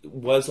 he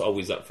was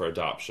always up for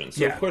adoption.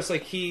 So, of course,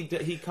 like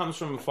he comes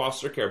from a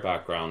foster care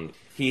background.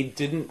 He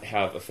didn't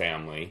have a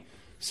family.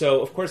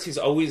 So, of course, he's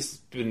always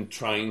been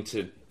trying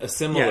to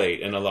assimilate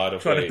in a lot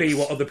of ways. Trying to be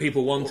what other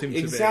people want him to be.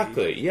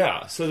 Exactly,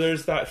 yeah. So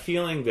there's that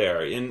feeling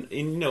there. And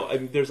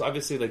there's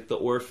obviously, like, the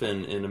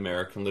orphan in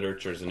American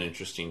literature is an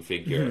interesting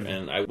figure.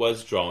 And I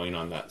was drawing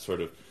on that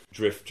sort of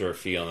drifter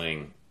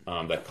feeling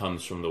that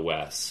comes from the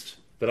West,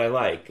 that I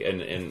like,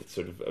 and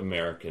sort of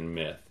American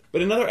myth.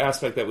 But another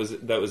aspect that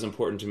was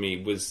important to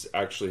me was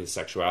actually his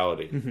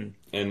sexuality,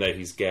 and that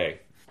he's gay.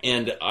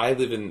 And I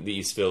live in the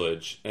East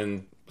Village,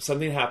 and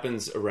something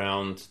happens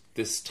around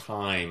this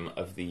time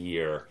of the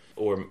year,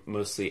 or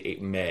mostly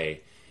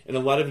May, and a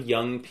lot of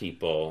young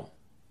people,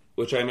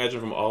 which I imagine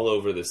from all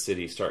over the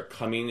city, start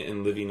coming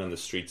and living on the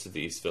streets of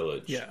the East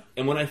Village. Yeah.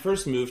 And when I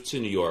first moved to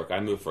New York, I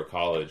moved for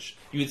college,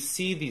 you would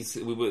see these,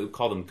 we would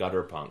call them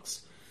gutter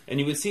punks. And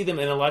you would see them,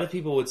 and a lot of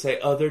people would say,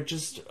 oh, they're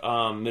just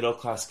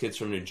middle-class kids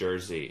from New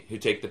Jersey who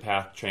take the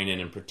PATH train in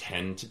and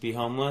pretend to be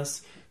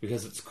homeless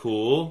because it's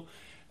cool.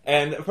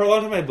 And for a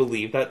long time, I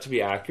believed that to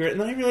be accurate.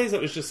 And then I realized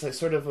that was just like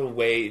sort of a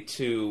way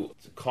to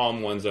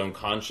calm one's own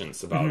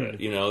conscience about it,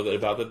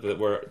 that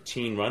we're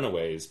teen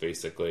runaways,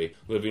 basically,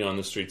 living on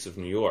the streets of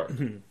New York.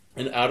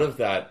 And out of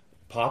that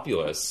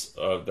populace,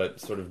 of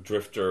that sort of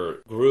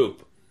drifter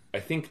group, I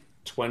think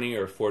 20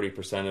 or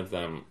 40% of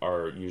them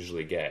are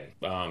usually gay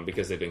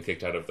because they've been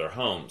kicked out of their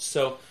homes.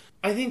 So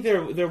I think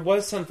there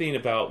was something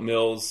about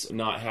Mills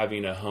not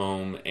having a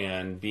home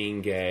and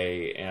being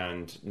gay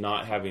and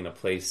not having a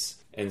place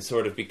and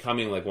sort of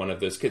becoming like one of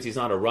those kids. He's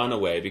not a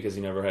runaway because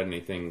he never had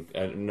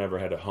never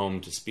had a home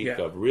to speak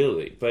of,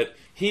 really. But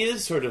he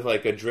is sort of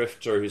like a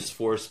drifter who's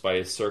forced by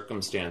his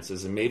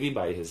circumstances and maybe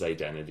by his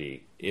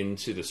identity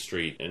into the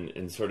street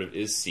and sort of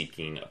is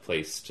seeking a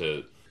place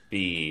to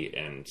be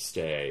and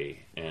stay,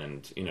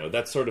 and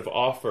that's sort of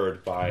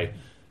offered by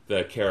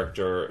the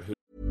character who.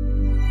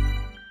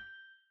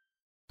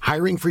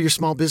 Hiring for your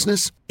small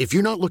business? If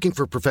you're not looking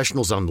for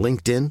professionals on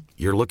LinkedIn,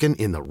 you're looking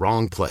in the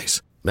wrong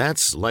place.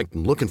 That's like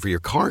looking for your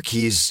car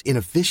keys in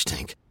a fish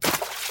tank.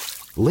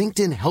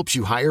 LinkedIn helps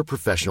you hire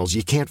professionals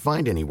you can't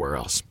find anywhere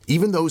else,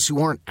 even those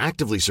who aren't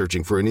actively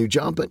searching for a new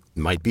job but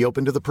might be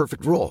open to the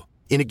perfect role.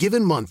 In a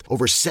given month,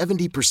 over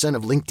 70%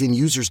 of LinkedIn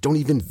users don't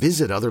even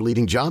visit other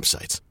leading job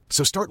sites.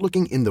 So start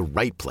looking in the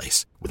right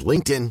place. With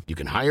LinkedIn, you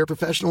can hire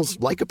professionals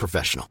like a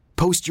professional.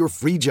 Post your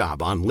free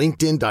job on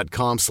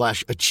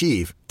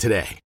linkedin.com/achieve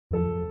today.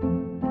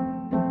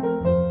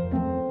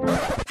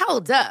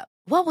 Hold up.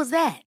 What was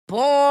that?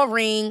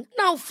 Boring.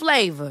 No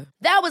flavor.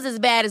 That was as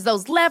bad as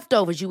those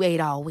leftovers you ate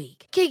all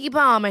week. Keke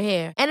Palmer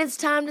here, and it's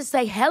time to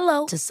say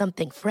hello to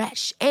something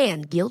fresh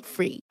and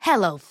guilt-free.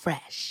 Hello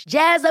Fresh.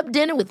 Jazz up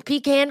dinner with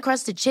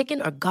pecan-crusted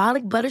chicken or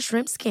garlic butter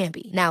shrimp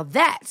scampi. Now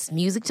that's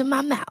music to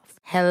my mouth.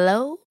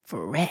 Hello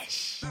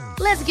Fresh.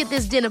 Let's get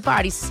this dinner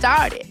party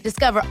started.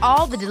 Discover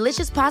all the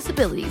delicious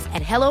possibilities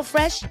at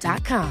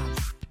hellofresh.com.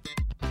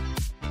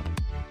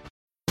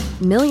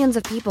 Millions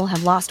of people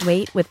have lost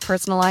weight with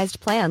personalized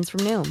plans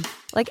from Noom.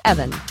 Like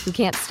Evan, who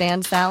can't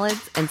stand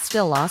salads and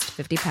still lost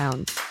 50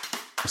 pounds.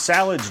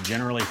 Salads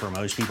generally for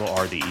most people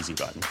are the easy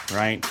button,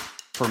 right?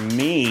 For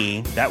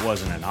me, that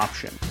wasn't an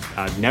option.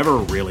 I never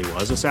really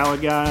was a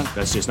salad guy.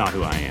 That's just not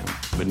who I am.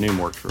 But Noom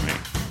worked for me.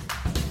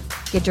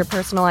 Get your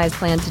personalized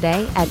plan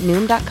today at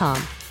Noom.com.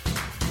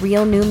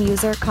 Real Noom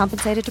user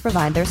compensated to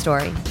provide their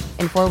story.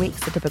 In 4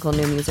 weeks, the typical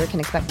Noom user can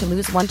expect to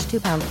lose 1 to 2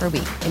 pounds per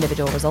week.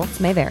 Individual results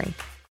may vary.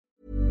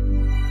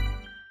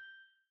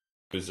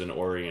 Who's an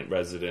Orient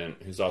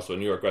resident, who's also a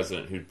New York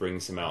resident, who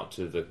brings him out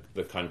to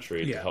the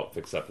country to help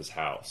fix up his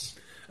house.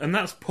 And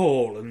that's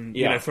Paul, and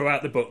you know,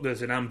 throughout the book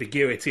there's an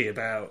ambiguity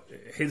about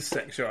his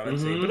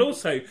sexuality, but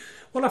also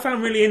what I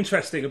found really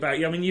interesting about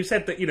you. I mean, you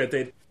said that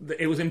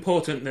it was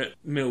important that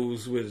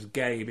Mills was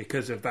gay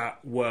because of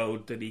that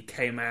world that he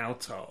came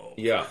out of.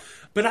 Yeah,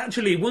 but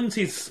actually, once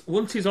he's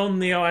on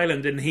the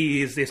island and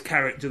he is this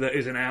character that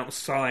is an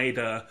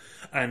outsider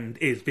and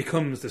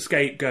becomes the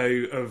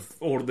scapegoat of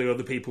all of the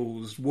other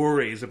people's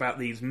worries about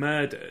these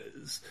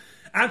murders.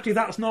 Actually,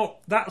 that's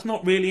not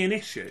really an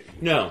issue.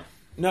 No,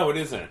 it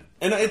isn't.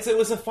 And it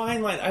was a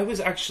fine line. I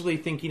was actually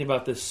thinking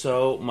about this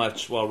so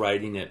much while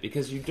writing it,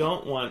 because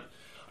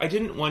I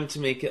didn't want to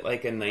make it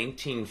like a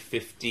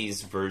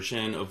 1950s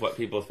version of what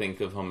people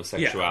think of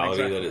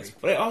homosexuality. Yeah, exactly.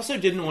 But I also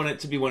didn't want it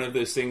to be one of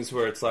those things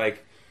where it's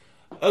like,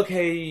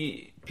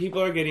 okay,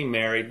 people are getting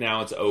married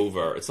now, it's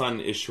over. It's not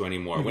an issue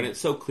anymore, when it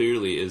so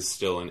clearly is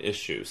still an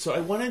issue. So I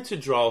wanted to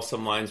draw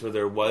some lines where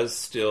there was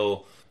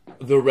still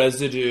the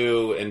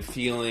residue and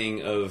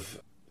feeling of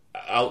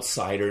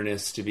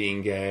outsiderness to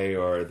being gay,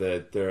 or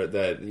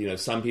that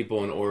some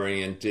people in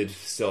Orient did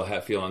still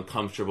feel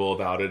uncomfortable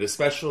about it,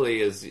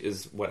 especially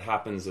as what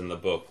happens in the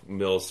book.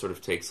 Mills sort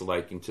of takes a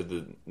liking to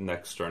the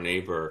next door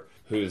neighbor,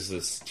 who's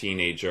this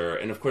teenager,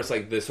 and of course,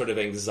 like the sort of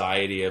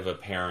anxiety of a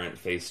parent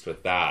faced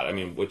with that. I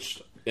mean,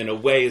 which in a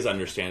way is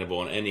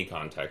understandable in any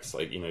context.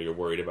 Like, you're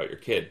worried about your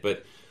kid,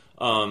 but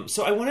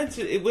so I wanted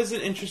to. It was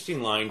an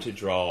interesting line to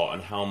draw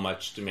on how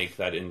much to make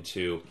that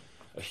into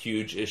a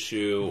huge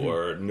issue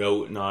or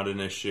not an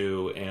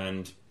issue,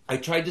 and I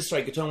tried to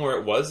strike a tone where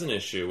it was an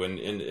issue, and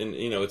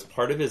it's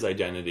part of his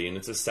identity, and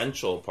it's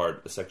essential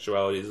part.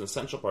 Sexuality is an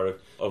essential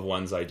part of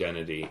one's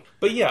identity.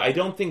 But yeah, I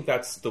don't think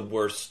that's the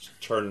worst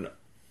turn.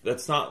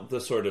 That's not the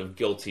sort of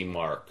guilty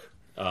mark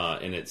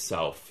in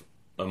itself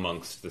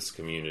amongst this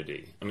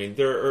community. I mean,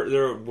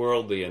 they're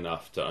worldly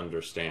enough to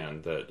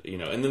understand that,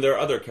 and then there are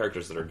other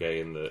characters that are gay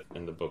in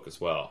the book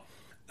as well.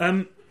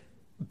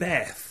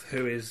 Beth,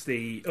 who is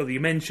you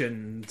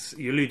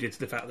alluded to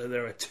the fact that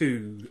there are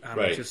two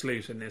amateur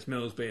sleuths in this,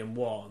 Mills being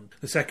one.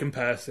 The second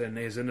person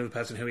is another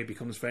person who he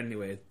becomes friendly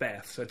with,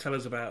 Beth. So tell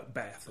us about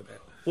Beth a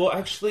bit. Well,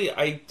 actually,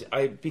 I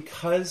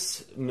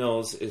because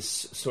Mills is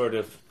sort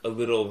of a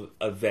little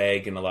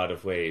vague in a lot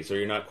of ways, or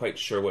you're not quite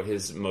sure what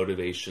his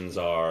motivations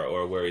are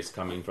or where he's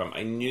coming from,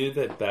 I knew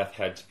that Beth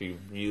had to be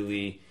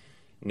really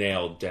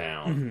nailed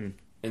down.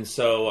 And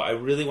so I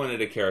really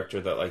wanted a character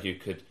that you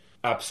could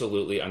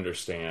absolutely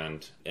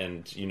understand,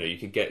 and you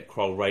could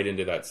crawl right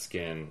into that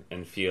skin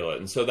and feel it.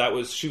 And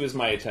so she was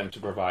my attempt to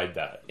provide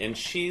that. And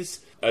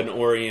she's an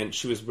Orient.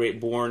 She was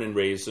born and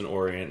raised in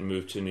Orient and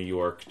moved to New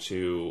York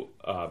to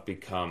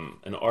become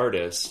an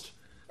artist,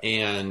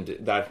 and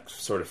that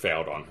sort of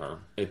failed on her.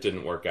 It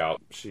didn't work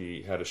out.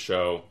 She had a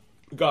show,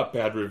 got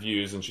bad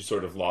reviews, and she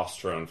sort of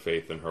lost her own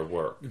faith in her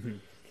work.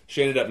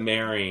 She ended up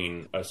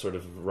marrying a sort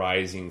of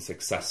rising,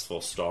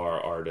 successful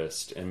star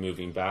artist and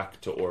moving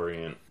back to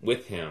Orient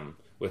with him,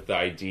 with the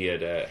idea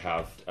to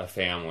have a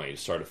family,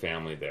 start a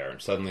family there.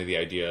 And suddenly the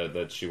idea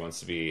that she wants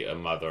to be a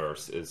mother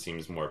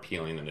seems more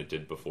appealing than it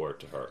did before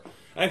to her.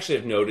 I actually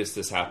have noticed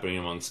this happening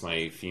amongst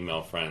my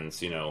female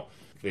friends.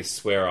 They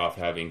swear off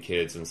having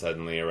kids, and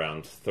suddenly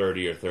around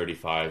 30 or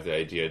 35, the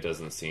idea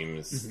doesn't seem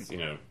as,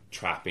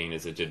 trapping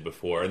as it did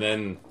before. And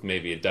then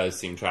maybe it does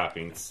seem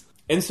trapping.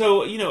 And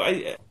so,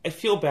 I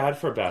feel bad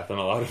for Beth in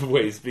a lot of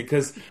ways,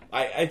 because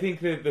I think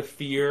that the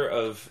fear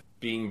of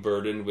being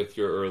burdened with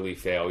your early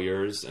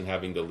failures and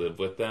having to live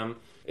with them,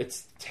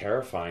 it's a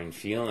terrifying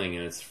feeling,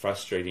 and it's a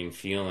frustrating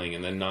feeling.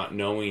 And then not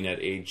knowing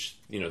at age,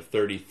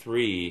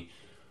 33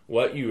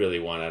 what you really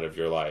want out of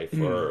your life,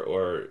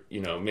 or you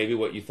know, maybe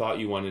what you thought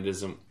you wanted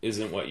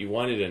isn't what you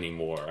wanted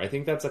anymore. I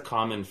think that's a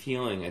common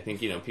feeling. I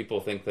think, you know, people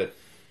think that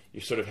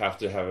you sort of have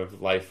to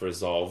have life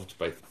resolved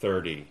by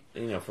 30.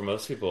 You know, for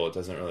most people, it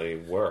doesn't really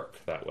work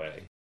that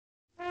way.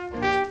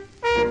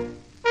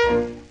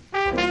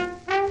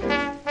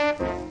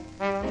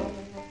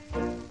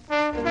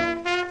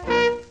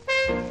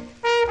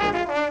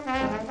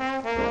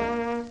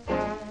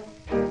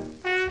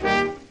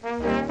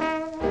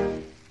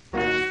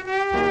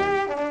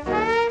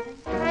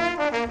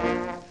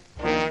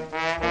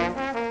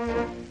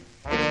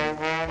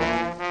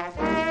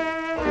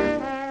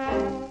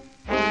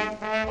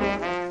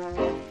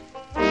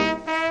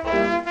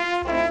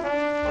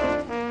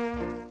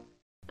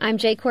 I'm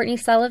Jay Courtney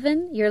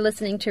Sullivan. You're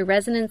listening to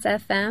Resonance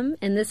FM,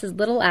 and this is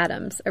Little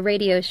Atoms, a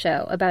radio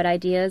show about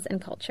ideas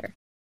and culture.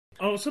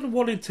 I sort of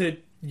wanted to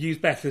use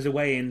Beth as a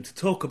way in to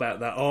talk about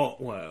that art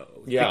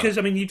world. Yeah. Because,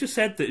 I mean, you just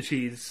said that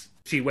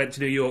she went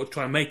to New York to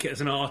try and make it as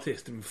an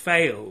artist and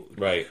failed.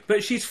 Right.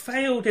 But she's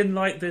failed in,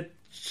 like, the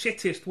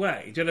shittest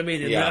way. Do you know what I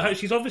mean? Yeah.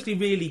 She's obviously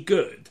really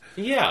good.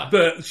 Yeah.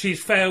 But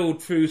she's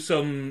failed through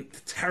some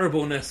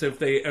terribleness of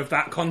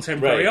that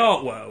contemporary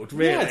art world,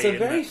 really. Yeah, it's a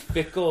very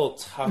fickle,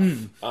 tough,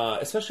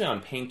 especially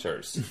on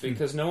painters,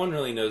 because no one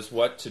really knows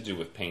what to do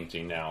with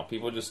painting now.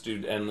 People just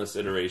do endless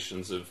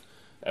iterations of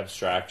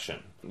abstraction,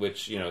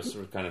 which, you know,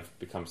 sort of kind of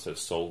becomes so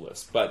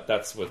soulless. But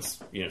that's what's,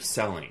 you know,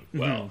 selling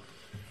well.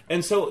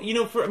 And so, you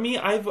know, for me,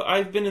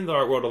 I've been in the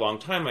art world a long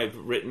time. I've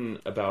written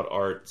about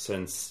art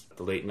since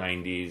the late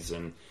 90s,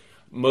 and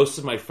most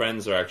of my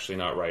friends are actually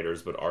not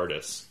writers, but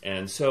artists.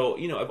 And so,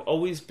 you know, I've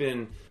always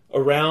been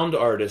around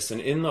artists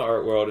and in the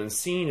art world and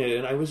seeing it,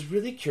 and I was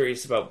really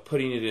curious about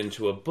putting it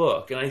into a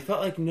book. And I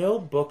felt like no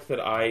book that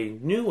I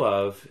knew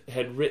of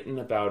had written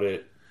about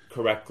it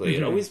correctly.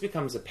 It always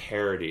becomes a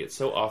parody. It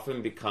so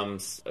often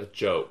becomes a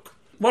joke.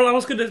 Well,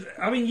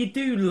 you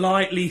do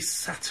lightly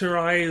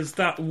satirise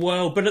that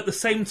world, but at the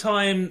same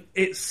time,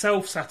 it's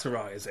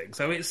self-satirising,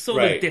 so it's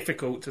sort of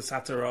difficult to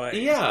satirise.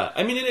 Yeah,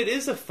 I mean, and it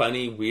is a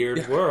funny,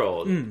 weird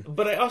world,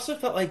 but I also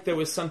felt like there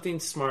was something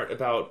smart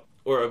about,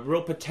 or a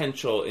real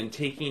potential in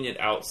taking it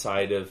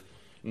outside of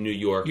New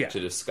York to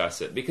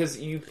discuss it, because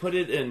you put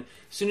it in,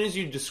 as soon as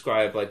you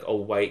describe like a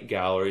white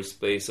gallery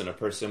space and a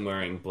person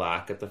wearing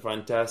black at the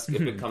front desk,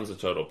 it becomes a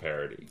total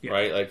parody,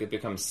 right? Like, it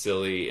becomes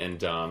silly and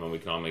dumb, and we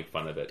can all make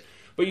fun of it.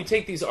 But you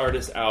take these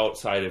artists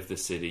outside of the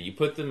city, you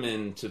put them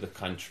into the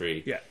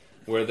country,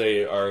 where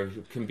they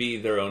can be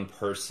their own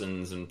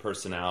persons and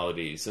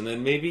personalities, and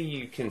then maybe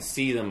you can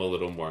see them a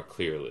little more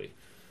clearly.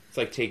 It's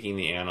like taking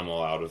the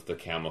animal out of the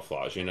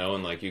camouflage, you know,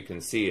 and like you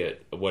can see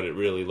it, what it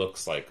really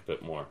looks like a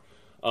bit more.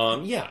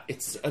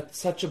 It's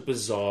such a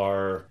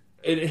bizarre.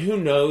 Who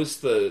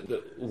knows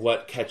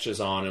what catches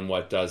on and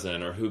what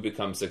doesn't, or who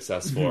becomes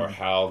successful, or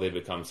how they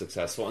become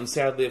successful. And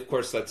sadly, of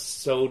course, that's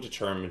so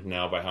determined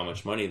now by how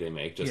much money they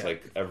make, just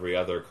like every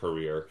other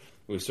career.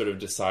 We sort of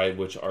decide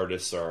which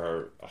artists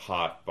are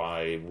hot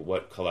by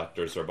what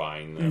collectors are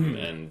buying them,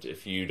 and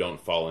if you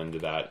don't fall into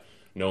that,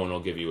 no one will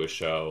give you a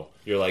show.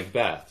 You're like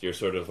Beth. You're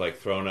sort of like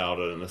thrown out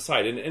on the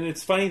side. And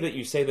it's funny that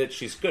you say that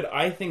she's good.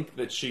 I think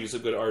that she's a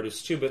good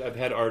artist too, but I've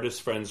had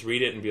artist friends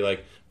read it and be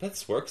like,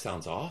 Beth's work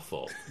sounds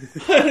awful.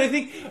 And I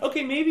think,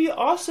 okay, maybe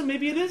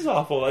it is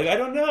awful. Like, I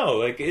don't know.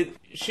 Like,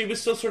 she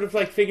was still sort of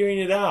like figuring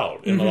it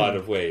out in a lot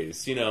of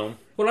ways, you know?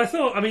 Well,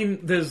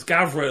 there's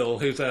Gavril,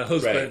 who's her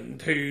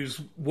husband,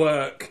 whose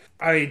work,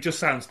 just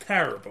sounds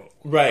terrible.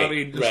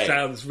 Right. Just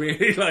sounds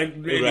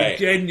really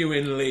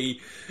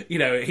genuinely, you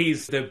know,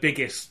 he's the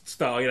biggest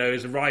star, you know,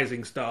 is a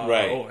rising star,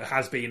 or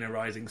has been a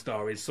rising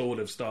star, is sort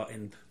of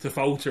starting to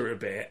falter a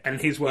bit, and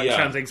his work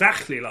sounds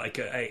exactly like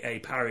a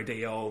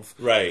parody of.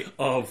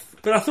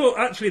 But I thought,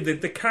 actually,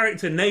 the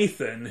character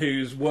Nathan,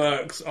 whose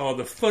works are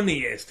the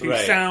funniest, who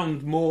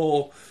sound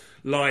more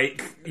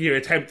like you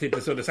attempted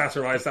to sort of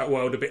satirise that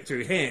world a bit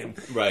through him.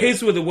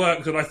 His were the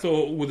works that I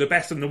thought were the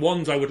best and the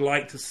ones I would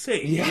like to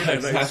see. Yeah, you know,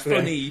 exactly.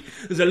 Funny.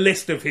 There's a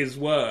list of his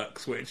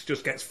works which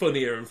just gets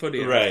funnier and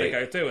funnier as they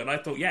go through. And I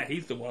thought,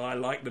 he's the one I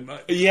like the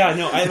most. Yeah,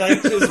 no, I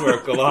liked his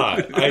work a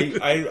lot.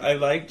 I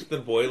liked the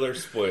boiler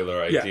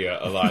spoiler idea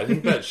a lot. I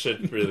think that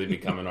should really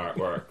become an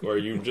artwork, or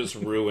you just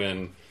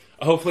ruin.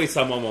 Hopefully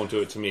someone won't do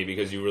it to me,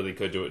 because you really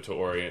could do it to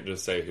Orient.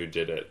 Just say who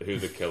did it, who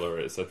the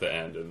killer is at the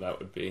end, and that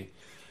would be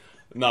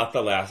not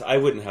the last. I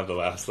wouldn't have the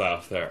last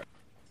laugh there.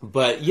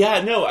 But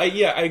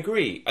I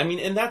agree. I mean,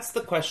 and that's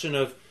the question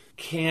of,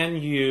 can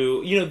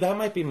you that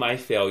might be my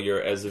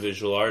failure as a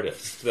visual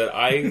artist. That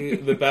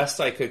the best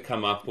I could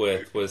come up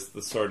with was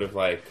the sort of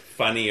like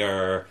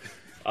funnier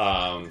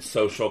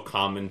social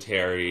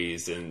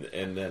commentaries, and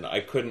then I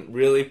couldn't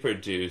really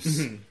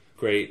produce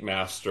great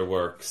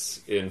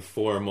masterworks in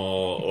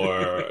formal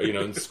or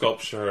in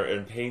sculpture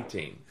and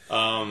painting.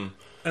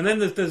 And then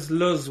there's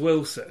Luz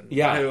Wilson,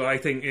 who I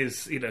think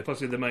is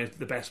possibly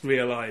the best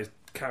realised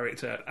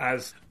character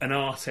as an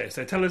artist.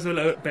 So tell us a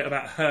little bit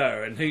about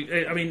her and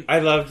who. I mean, I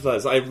loved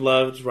Luz. I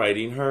loved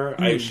writing her.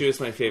 She was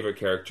my favorite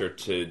character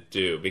to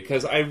do,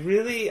 because I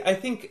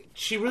think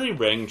she really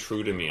rang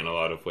true to me in a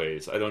lot of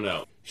ways. I don't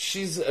know.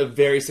 she's a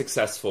very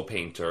successful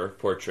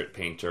portrait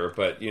painter,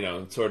 but,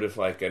 sort of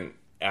like an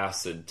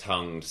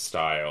acid-tongued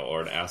style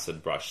or an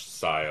acid-brush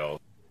style.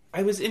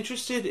 I was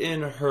interested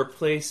in her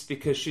place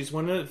because she's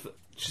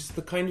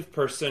the kind of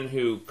person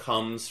who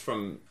comes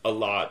from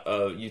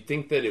you'd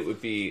think that it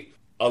would be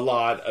a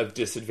lot of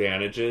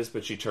disadvantages,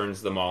 but she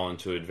turns them all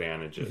into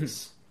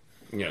advantages.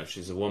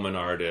 She's a woman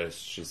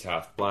artist, she's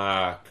half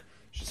black,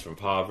 she's from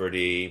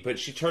poverty, but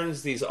she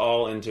turns these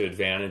all into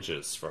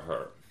advantages for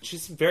her.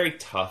 She's very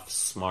tough,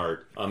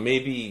 smart,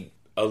 maybe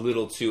a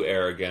little too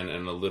arrogant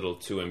and a little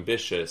too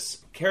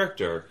ambitious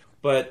character.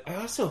 But I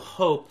also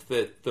hope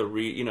that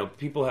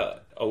people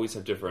always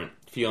have different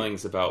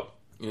feelings about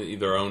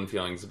their own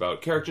feelings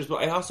about characters,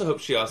 but I also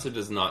hope she also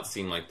does not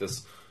seem like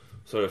this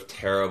sort of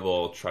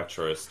terrible,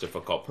 treacherous,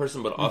 difficult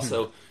person, but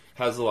also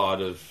has a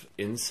lot of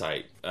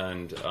insight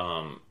and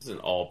isn't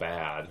all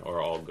bad or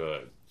all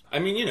good. I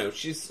mean,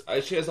 she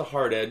has a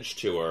hard edge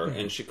to her,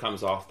 and she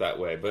comes off that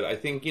way. But I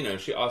think,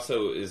 she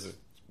also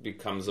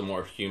becomes a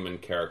more human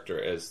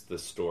character as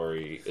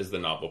the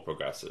novel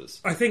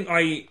progresses. I think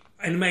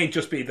and it may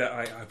just be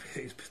that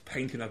it's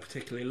painting I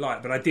particularly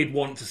like, but I did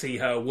want to see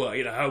her work.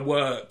 Her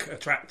work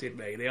attracted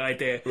me. The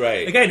idea,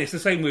 right? Again, it's the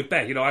same with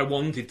Beth. I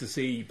wanted to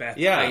see Beth's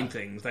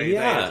paintings. They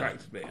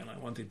attracted me, and I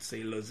wanted to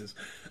see Luz's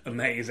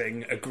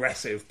amazing,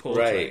 aggressive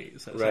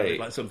portraits. That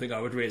sounded like something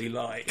I would really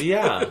like.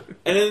 Yeah,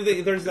 and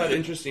then there's that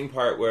interesting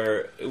part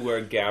where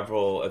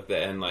Gavril at the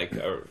end,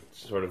 or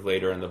sort of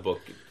later in the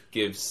book,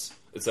 it's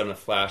on a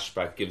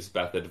flashback, gives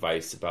Beth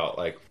advice about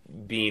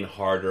being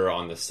harder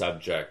on the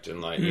subject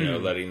and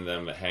letting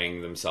them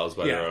hang themselves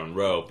by their own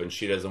rope, and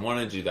she doesn't want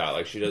to do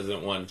that. She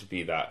doesn't want to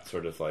be that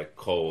sort of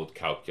cold,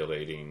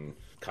 calculating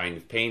kind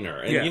of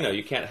painter, and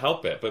you can't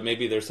help it. But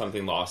maybe there's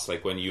something lost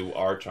when you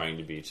are trying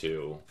to be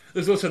too.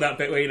 There's also that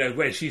bit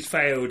where she's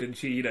failed and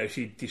she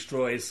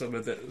destroys some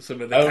of the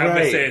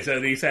canvases,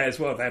 and he says,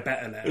 "Well, they're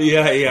better now."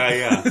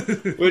 Yeah.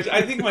 Which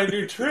I think might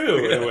be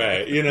true in a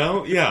way.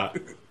 Yeah.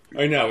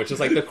 I know, which is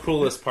the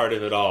cruelest part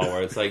of it all,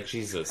 where it's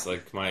Jesus,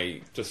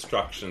 my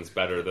destruction's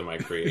better than my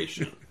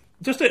creation.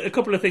 Just a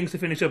couple of things to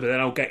finish up, and then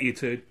I'll get you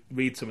to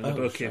read some of the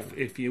book, sure.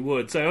 if you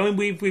would. So,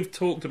 we've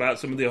talked about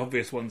some of the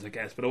obvious ones, I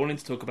guess, but I wanted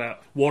to talk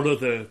about what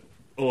other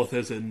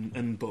authors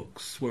and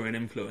books were an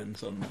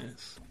influence on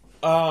this.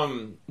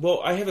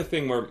 Well, I have a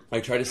thing where I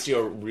try to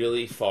steer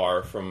really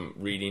far from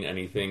reading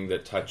anything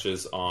that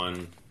touches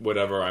on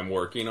whatever I'm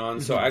working on.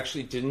 Mm-hmm. So I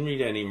actually didn't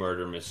read any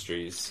murder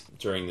mysteries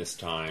during this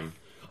time.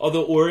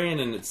 Although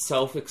Orient in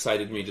itself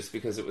excited me just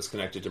because it was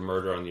connected to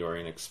Murder on the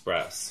Orient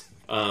Express.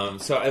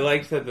 So I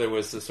liked that there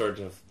was a sort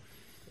of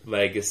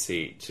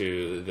legacy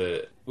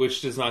to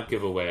which does not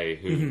give away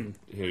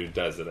who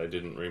does it. I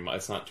didn't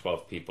it's not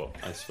 12 people,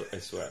 I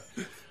swear.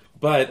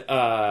 But,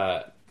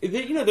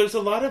 there's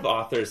a lot of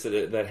authors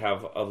that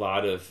have a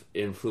lot of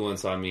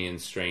influence on me in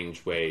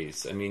strange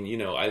ways. I mean,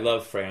 I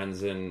love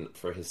Franzen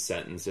for his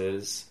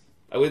sentences.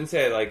 I wouldn't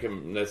say I like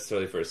him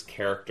necessarily for his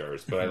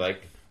characters, but I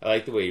like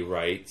the way he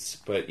writes,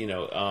 but,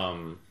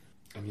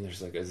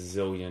 there's a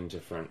zillion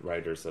different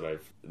writers that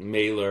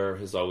Mailer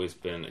has always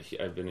been,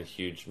 I've been a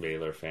huge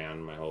Mailer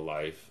fan my whole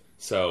life.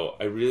 So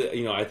I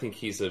really, I think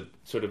he's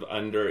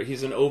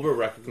he's an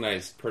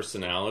over-recognized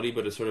personality,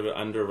 but a sort of an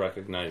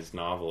under-recognized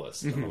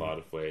novelist in a lot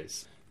of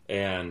ways.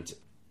 And,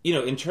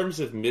 in terms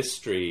of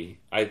mystery,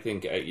 I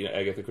think,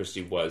 Agatha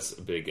Christie was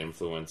a big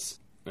influence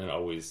and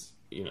always...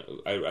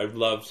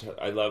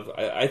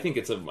 I think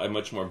it's a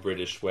much more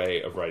British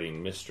way of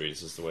writing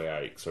mysteries is the way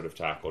I sort of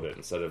tackled it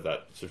instead of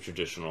that sort of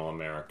traditional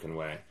American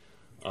way.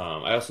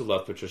 I also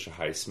love Patricia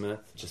Highsmith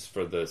just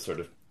for the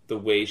sort of the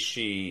way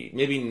she,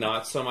 maybe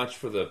not so much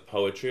for the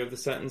poetry of the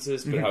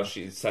sentences, but how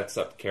she sets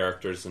up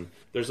characters. And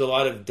there's a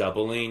lot of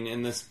doubling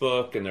in this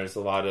book, and there's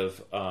a lot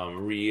of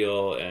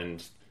real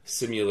and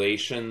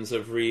simulations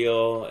of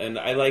real, and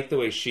I like the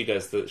way she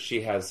does that.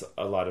 She has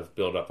a lot of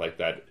build up like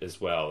that as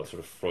well,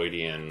 sort of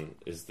Freudian,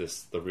 is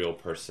this the real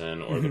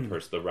person or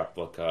the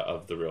replica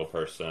of the real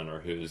person, or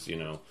who's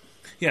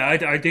yeah,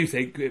 I do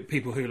think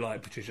people who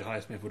like Patricia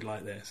Highsmith would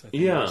like this. I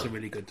think that's a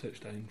really good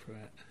touchstone for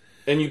it.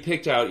 And you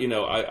picked out,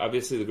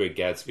 obviously The Great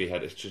Gatsby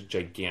had a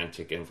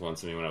gigantic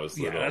influence on me when I was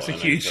little. Yeah, that's a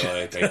huge...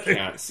 I feel I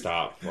can't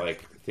stop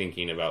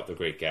thinking about The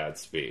Great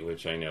Gatsby,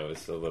 which I know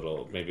is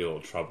maybe a little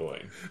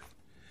troubling.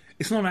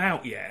 It's not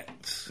out yet.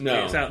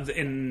 No. It's out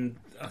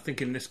I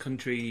think in this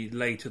country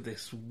later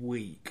this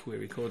week. We're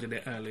recording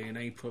it early in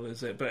April,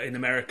 is it? But in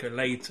America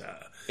later.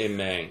 In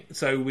May.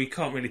 So we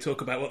can't really talk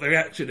about what the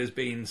reaction has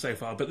been so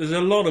far. But there's a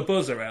lot of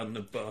buzz around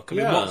the book. I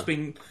mean,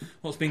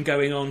 what's been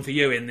going on for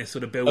you in this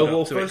sort of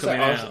build-up to it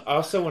coming out? I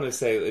also want to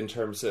say, in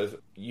terms of,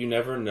 you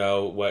never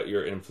know what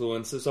your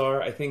influences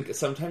are. I think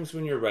sometimes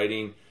when you're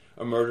writing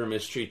a murder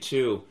mystery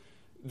too,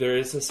 there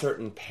is a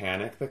certain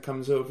panic that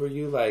comes over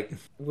you,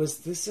 was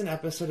this an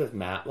episode of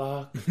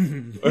Matlock?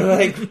 Or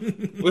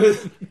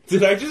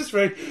did I just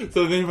write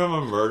something from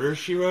a Murder,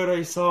 She Wrote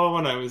I saw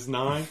when I was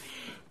 9?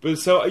 But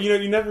so,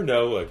 you never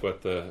know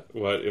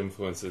what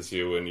influences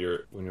you when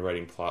you're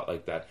writing plot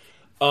like that.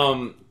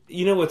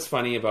 You know what's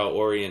funny about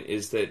Orient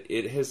is that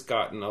it has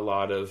gotten a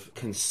lot of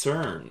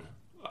concern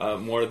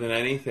more than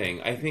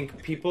anything. I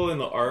think people in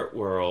the art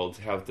world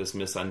have this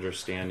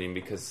misunderstanding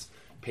because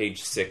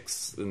Page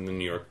 6 in the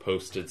New York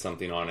Post did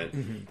something on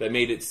it that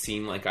made it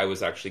seem like I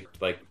was actually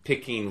like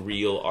picking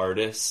real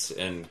artists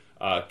and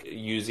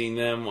using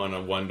them on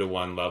a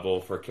one-to-one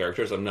level for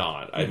characters. I'm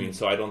not. I mean,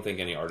 so I don't think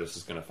any artist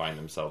is going to find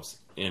themselves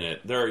in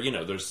it.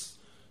 There's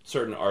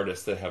certain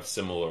artists that have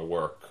similar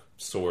work,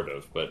 sort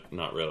of, but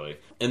not really.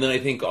 And then I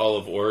think all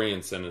of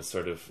Orient's in a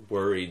sort of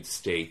worried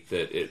state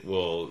that it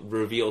will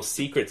reveal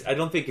secrets. I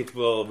don't think it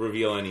will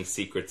reveal any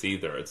secrets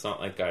either. It's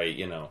not like I,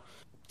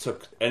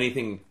 took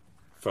anything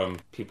from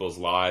people's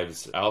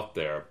lives out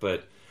there.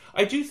 But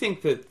I do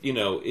think that,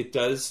 it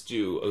does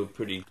do a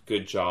pretty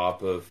good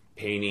job of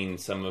painting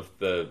some of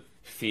the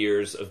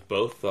fears of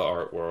both the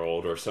art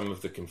world, or some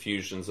of the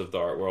confusions of the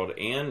art world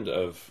and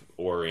of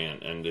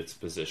Orient and its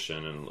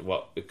position and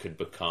what it could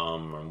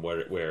become and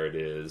where it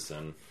is.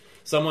 And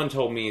someone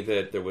told me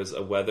that there was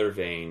a weather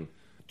vane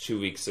 2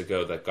 weeks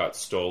ago that got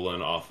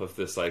stolen off of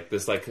this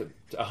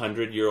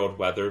 100-year-old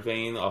weather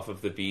vane off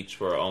of the beach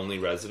where only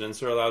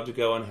residents are allowed to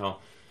go, and how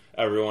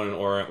everyone in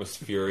Orient was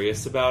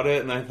furious about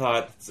it. And I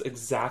thought, it's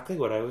exactly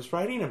what I was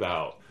writing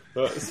about.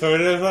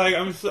 Sort of like,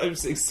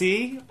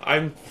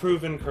 I'm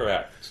proven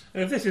correct.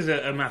 And if this is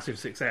a massive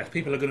success,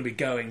 people are going to be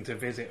going to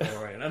visit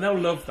Orient, and they'll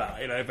love that.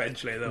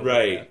 Eventually they'll.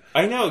 Right,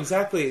 I know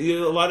exactly.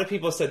 A lot of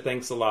people said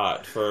thanks a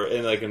lot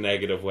in like a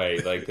negative way,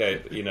 like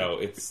that.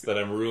 It's that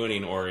I'm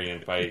ruining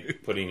Orient by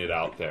putting it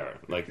out there,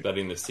 like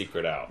letting the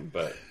secret out.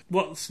 But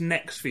what's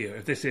next for you?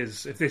 If this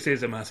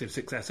is a massive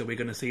success, are we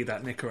going to see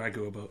that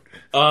Nicaragua book?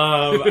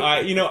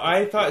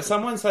 I thought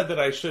someone said that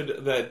I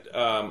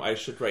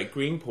should write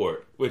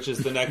Greenport, which is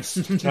the next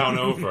town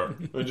over,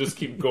 and just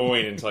keep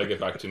going until I get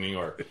back to New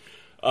York.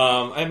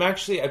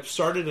 I've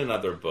started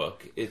another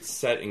book. It's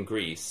set in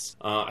Greece.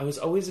 I was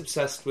always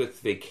obsessed with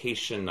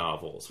vacation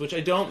novels, which I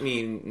don't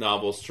mean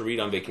novels to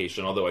read on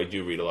vacation, although I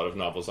do read a lot of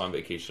novels on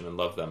vacation and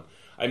love them.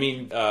 I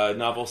mean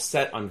novels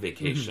set on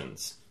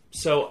vacations.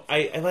 So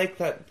I like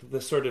that, the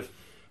sort of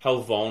how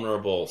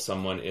vulnerable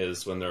someone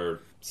is when they're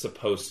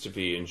supposed to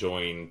be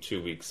enjoying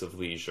 2 weeks of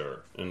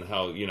leisure, and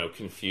how,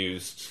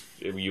 confused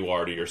you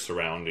are to your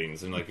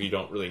surroundings, and like you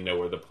don't really know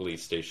where the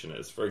police station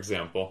is, for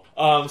example.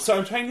 So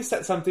I'm trying to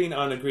set something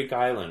on a Greek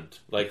island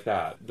like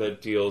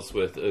that deals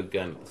with,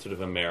 again, sort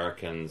of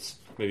Americans,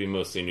 maybe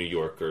mostly New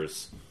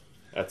Yorkers,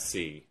 at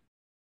sea.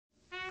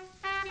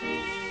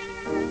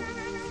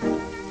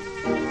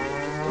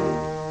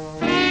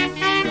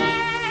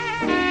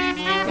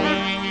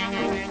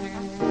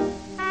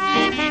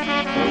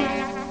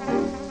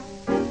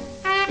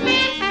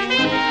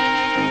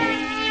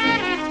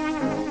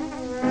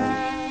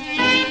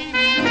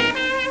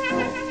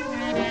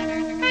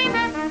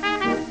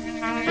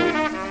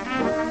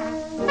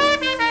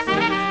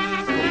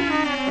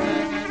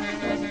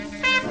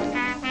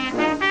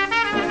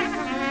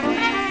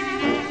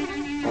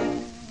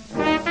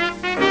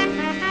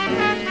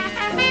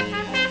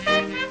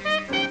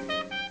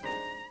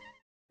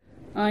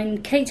 I'm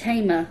Kate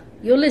Hamer.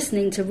 You're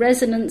listening to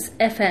Resonance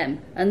FM,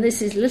 and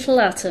this is Little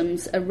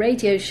Atoms, a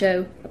radio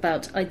show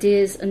about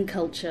ideas and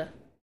culture.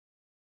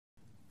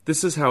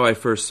 This is how I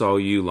first saw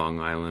you, Long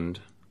Island,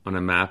 on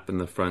a map in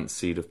the front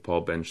seat of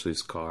Paul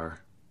Benchley's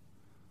car,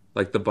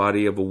 like the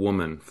body of a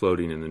woman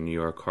floating in the New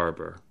York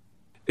harbor.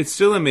 It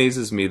still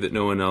amazes me that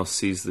no one else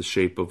sees the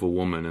shape of a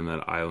woman in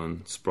that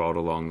island sprawled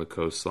along the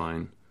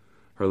coastline,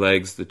 her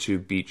legs the two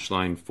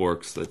beach-lined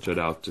forks that jut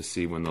out to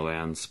sea when the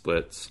land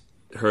splits,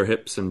 her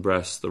hips and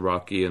breasts the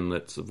rocky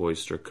inlets of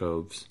oyster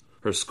coves,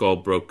 her skull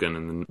broken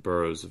in the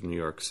boroughs of New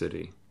York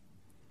City.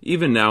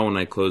 Even now, when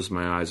I close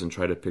my eyes and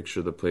try to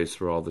picture the place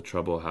where all the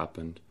trouble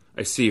happened,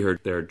 I see her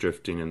there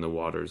drifting in the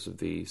waters of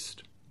the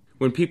East.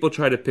 When people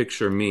try to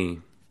picture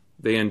me,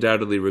 they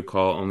undoubtedly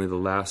recall only the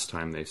last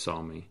time they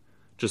saw me,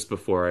 just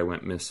before I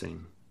went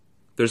missing.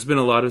 There's been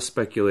a lot of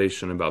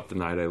speculation about the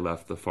night I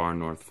left the far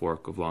North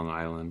Fork of Long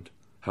Island,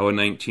 how a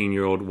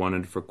 19-year-old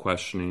wanted for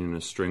questioning in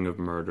a string of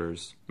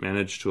murders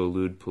managed to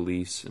elude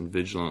police and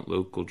vigilant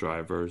local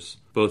drivers,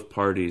 both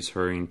parties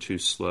hurrying too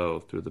slow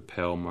through the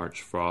pale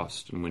March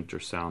frost and winter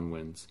sound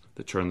winds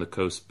that turn the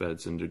coast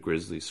beds into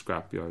grisly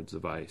scrapyards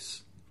of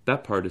ice.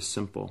 That part is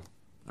simple.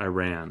 I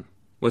ran.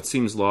 What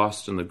seems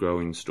lost in the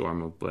growing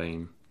storm of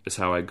blame is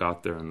how I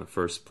got there in the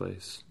first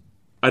place.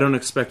 I don't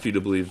expect you to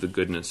believe the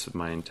goodness of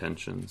my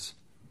intentions.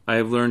 I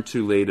have learned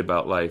too late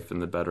about life in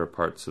the better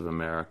parts of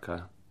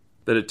America,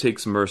 that it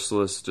takes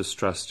merciless,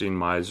 distrusting,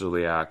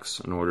 miserly acts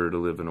in order to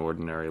live an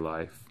ordinary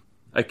life.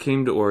 I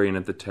came to Orient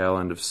at the tail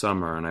end of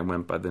summer, and I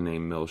went by the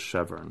name Mills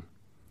Chevron.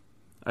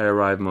 I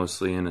arrived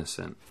mostly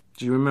innocent.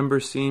 Do you remember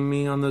seeing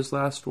me on those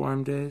last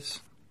warm days?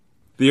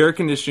 The air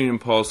conditioning in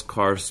Paul's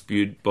car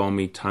spewed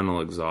balmy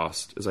tunnel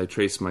exhaust as I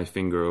traced my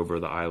finger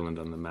over the island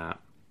on the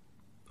map.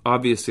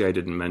 Obviously, I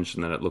didn't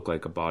mention that it looked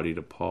like a body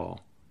to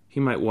Paul. He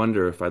might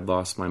wonder if I'd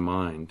lost my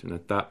mind, and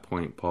at that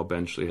point Paul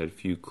Benchley had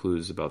few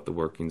clues about the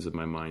workings of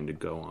my mind to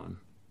go on.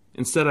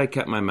 Instead, I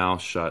kept my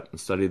mouth shut and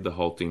studied the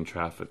halting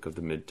traffic of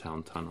the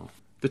Midtown Tunnel.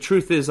 The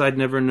truth is, I'd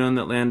never known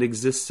that land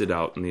existed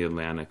out in the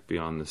Atlantic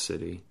beyond the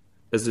city.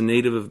 As a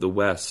native of the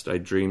West, I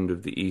dreamed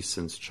of the East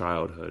since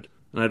childhood,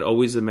 and I'd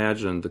always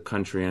imagined the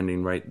country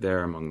ending right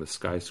there among the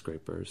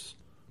skyscrapers.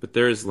 But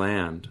there is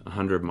land,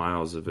 100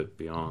 miles of it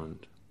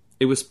beyond.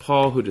 It was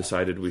Paul who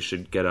decided we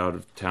should get out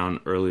of town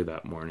early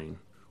that morning.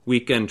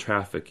 Weekend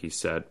traffic, he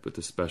said, with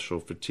a special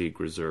fatigue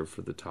reserved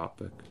for the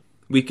topic.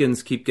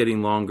 Weekends keep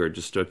getting longer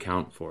just to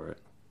account for it.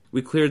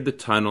 We cleared the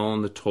tunnel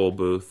and the toll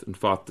booth and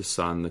fought the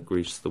sun that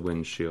greased the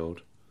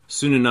windshield.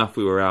 Soon enough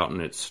we were out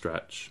in its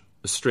stretch,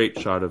 a straight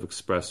shot of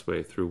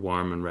expressway through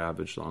warm and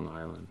ravaged Long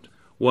Island.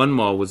 One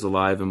mall was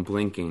alive and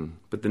blinking,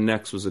 but the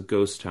next was a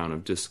ghost town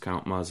of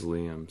discount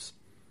mausoleums,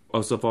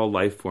 as if all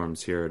life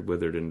forms here had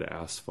withered into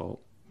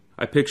asphalt.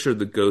 I pictured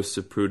the ghosts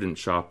of prudent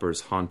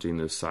shoppers haunting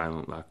those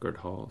silent lacquered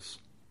halls.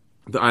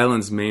 The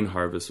island's main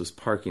harvest was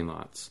parking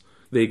lots.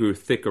 They grew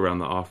thick around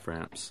the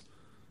off-ramps,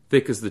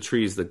 thick as the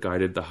trees that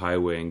guided the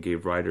highway and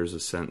gave riders a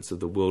sense of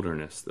the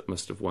wilderness that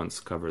must have once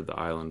covered the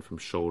island from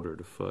shoulder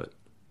to foot.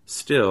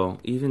 Still,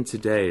 even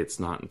today, it's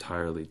not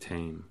entirely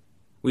tame.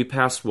 We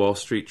passed Wall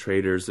Street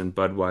traders in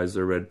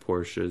Budweiser red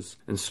Porsches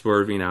and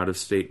swerving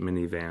out-of-state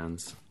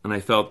minivans, and I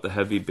felt the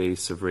heavy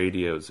bass of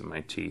radios in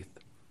my teeth.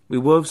 We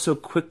wove so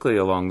quickly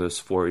along those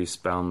 4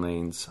 eastbound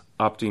lanes,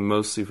 opting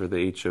mostly for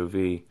the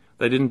HOV,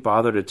 that I didn't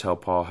bother to tell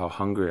Paul how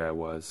hungry I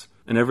was,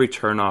 and every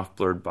turnoff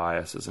blurred by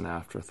us as an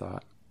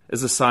afterthought.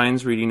 As the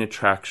signs reading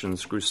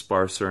attractions grew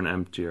sparser and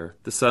emptier,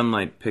 the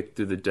sunlight picked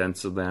through the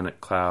dense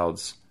Atlantic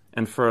clouds,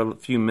 and for a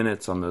few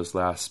minutes on those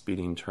last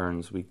speeding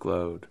turns we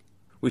glowed.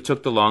 We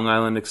took the Long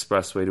Island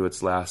Expressway to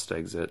its last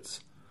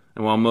exits,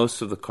 and while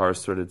most of the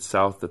cars threaded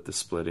south at the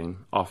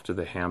splitting, off to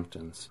the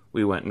Hamptons,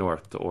 we went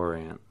north to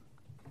Orient.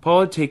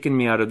 Paul had taken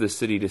me out of the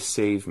city to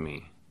save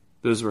me.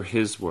 Those were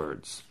his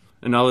words,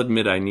 and I'll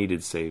admit I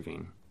needed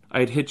saving. I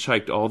had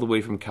hitchhiked all the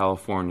way from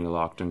California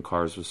locked in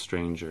cars with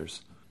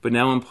strangers, but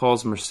now in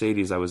Paul's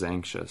Mercedes I was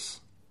anxious.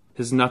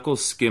 His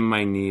knuckles skimmed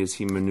my knee as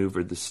he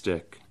maneuvered the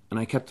stick, and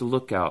I kept a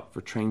lookout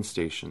for train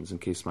stations in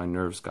case my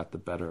nerves got the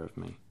better of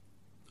me.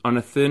 On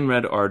a thin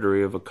red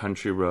artery of a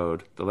country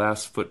road, the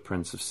last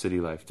footprints of city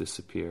life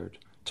disappeared.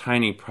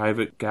 Tiny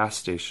private gas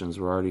stations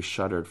were already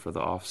shuttered for the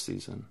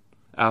off-season.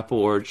 Apple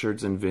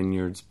orchards and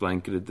vineyards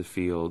blanketed the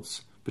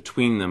fields.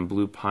 Between them,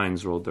 blue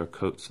pines rolled their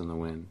coats in the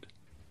wind.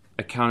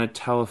 I counted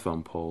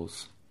telephone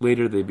poles.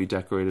 Later they'd be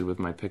decorated with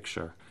my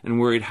picture, and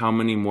worried how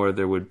many more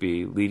there would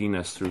be, leading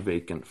us through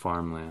vacant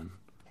farmland.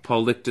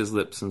 Paul licked his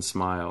lips and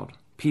smiled.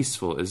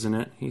 "Peaceful, isn't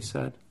it?" he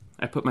said.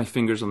 I put my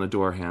fingers on the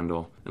door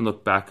handle and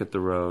looked back at the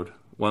road,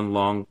 one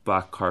long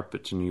black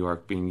carpet to New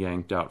York being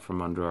yanked out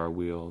from under our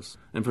wheels,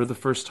 and for the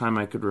first time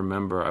I could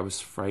remember I was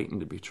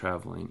frightened to be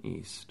traveling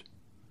east.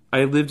 I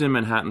had lived in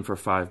Manhattan for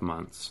 5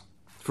 months.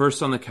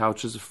 First on the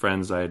couches of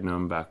friends I had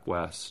known back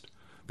west,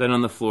 then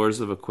on the floors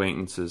of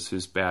acquaintances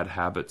whose bad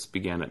habits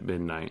began at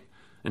midnight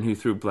and who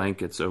threw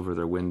blankets over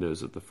their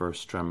windows at the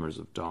first tremors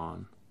of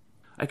dawn.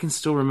 I can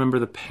still remember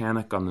the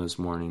panic on those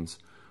mornings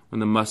when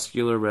the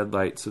muscular red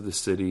lights of the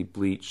city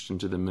bleached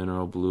into the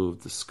mineral blue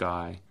of the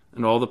sky,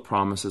 and all the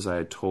promises I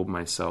had told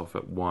myself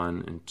at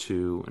 1 and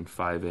 2 and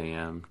 5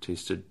 a.m.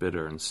 tasted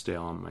bitter and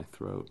stale in my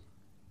throat.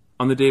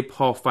 On the day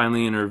Paul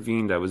finally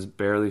intervened, I was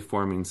barely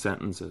forming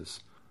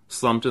sentences,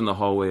 slumped in the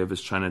hallway of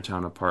his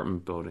Chinatown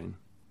apartment building.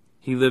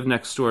 He lived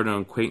next door to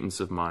an acquaintance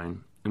of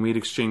mine, and we had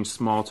exchanged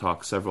small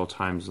talk several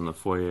times in the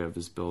foyer of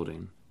his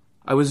building.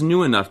 I was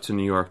new enough to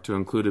New York to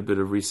include a bit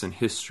of recent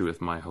history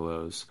with my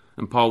hellos,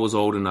 and Paul was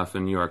old enough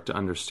in New York to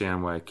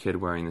understand why a kid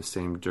wearing the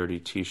same dirty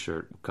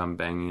t-shirt would come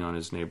banging on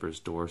his neighbor's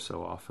door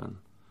so often.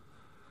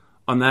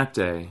 On that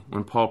day,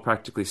 when Paul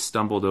practically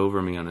stumbled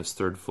over me on his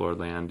third-floor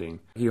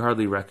landing, he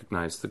hardly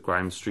recognized the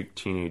grime-streaked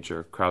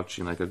teenager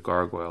crouching like a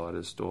gargoyle at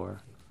his door.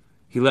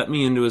 He let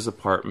me into his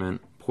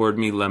apartment, poured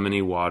me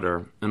lemony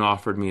water, and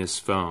offered me his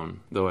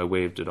phone, though I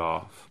waved it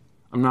off.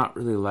 "I'm not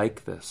really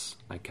like this,"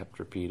 I kept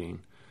repeating,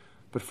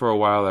 but for a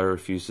while I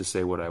refused to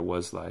say what I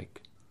was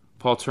like.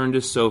 Paul turned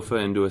his sofa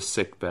into a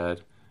sick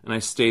bed, and I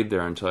stayed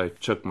there until I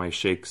shook my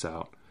shakes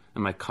out,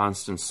 and my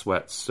constant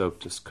sweat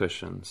soaked his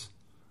cushions.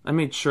 I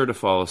made sure to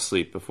fall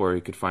asleep before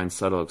he could find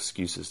subtle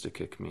excuses to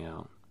kick me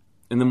out.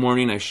 In the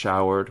morning I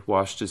showered,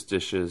 washed his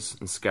dishes,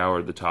 and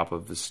scoured the top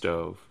of the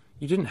stove.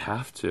 "You didn't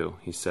have to,"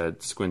 he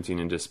said, squinting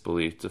in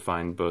disbelief to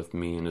find both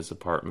me and his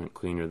apartment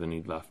cleaner than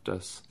he'd left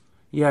us.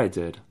 "Yeah, I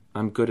did.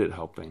 I'm good at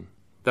helping."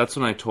 That's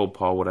when I told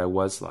Paul what I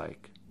was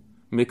like.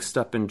 Mixed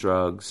up in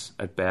drugs,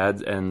 at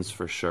bad ends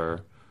for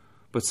sure,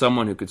 but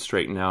someone who could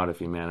straighten out if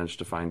he managed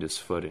to find his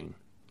footing.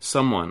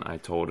 Someone, I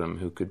told him,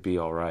 who could be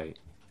all right.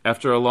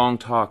 After a long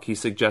talk, he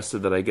suggested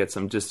that I get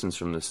some distance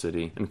from the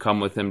city and come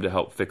with him to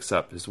help fix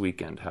up his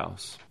weekend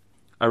house.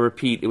 I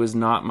repeat, it was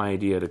not my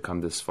idea to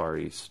come this far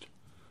east.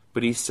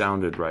 But he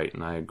sounded right,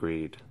 and I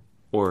agreed.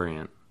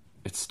 Orient.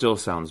 It still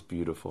sounds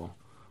beautiful,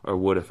 or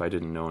would if I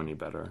didn't know any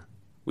better.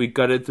 We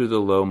gutted through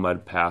the low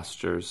mud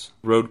pastures.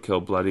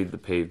 Roadkill bloodied the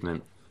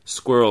pavement.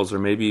 Squirrels, or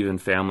maybe even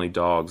family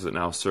dogs that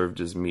now served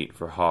as meat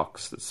for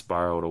hawks that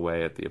spiraled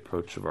away at the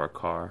approach of our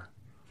car.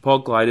 Paul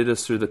glided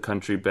us through the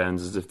country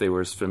bends as if they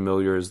were as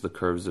familiar as the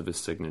curves of his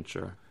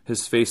signature.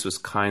 His face was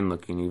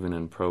kind-looking even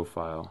in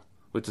profile,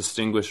 with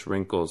distinguished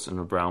wrinkles and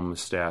a brown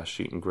mustache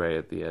eaten gray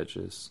at the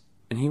edges.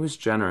 And he was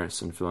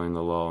generous in filling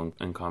the lull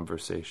in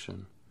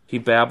conversation. He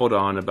babbled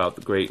on about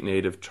the great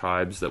native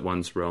tribes that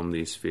once roamed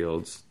these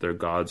fields, their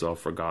gods all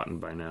forgotten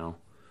by now.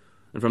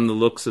 And from the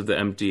looks of the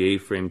empty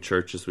A-frame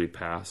churches we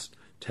passed,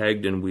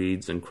 tagged in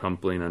weeds and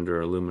crumpling under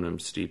aluminum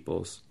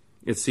steeples,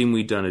 it seemed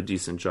we'd done a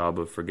decent job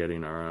of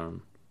forgetting our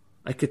own.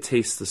 I could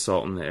taste the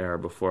salt in the air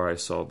before I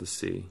saw the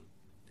sea.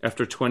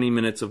 After 20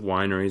 minutes of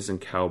wineries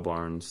and cow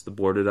barns, the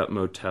boarded-up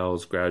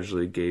motels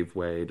gradually gave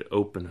way to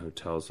open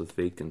hotels with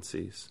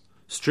vacancies.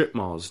 Strip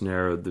malls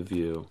narrowed the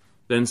view.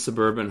 Then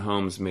suburban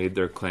homes made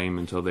their claim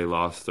until they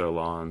lost their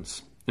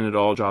lawns, and it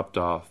all dropped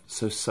off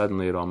so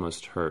suddenly it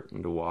almost hurt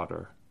into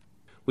water.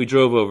 We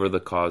drove over the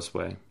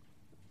causeway.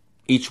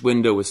 Each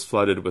window was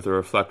flooded with a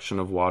reflection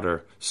of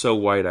water, so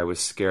white I was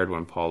scared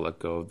when Paul let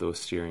go of the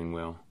steering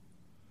wheel.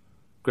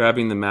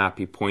 Grabbing the map,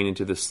 he pointed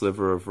to the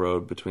sliver of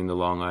road between the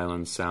Long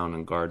Island Sound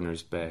and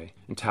Gardiner's Bay,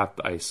 and tapped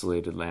the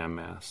isolated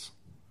landmass.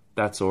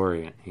 "That's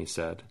Orient," he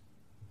said.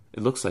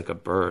 "It looks like a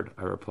bird,"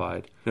 I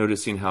replied,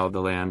 noticing how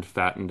the land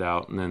fattened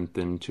out and then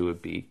thinned to a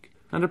beak.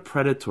 Not a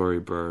predatory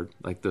bird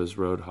like those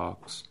road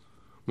hawks.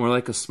 More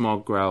like a small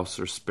grouse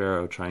or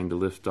sparrow trying to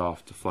lift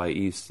off to fly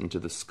east into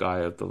the sky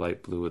of the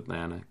light blue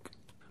Atlantic.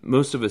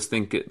 "Most of us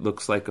think it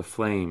looks like a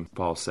flame,"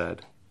 Paul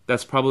said.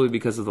 "That's probably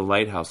because of the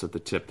lighthouse at the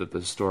tip that the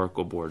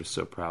historical board is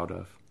so proud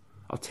of.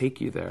 I'll take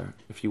you there,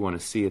 if you want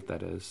to see it,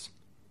 that is."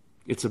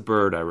 "It's a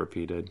bird," I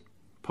repeated.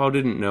 Paul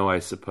didn't know, I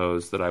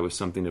suppose, that I was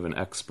something of an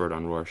expert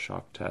on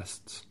Rorschach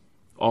tests.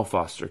 All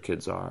foster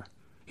kids are.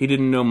 He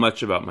didn't know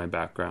much about my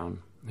background,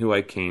 who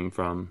I came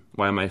from,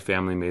 why my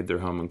family made their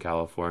home in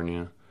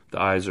California, the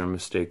eyes or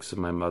mistakes of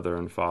my mother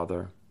and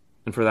father.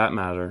 And for that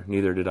matter,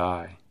 neither did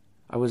I.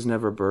 I was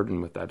never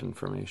burdened with that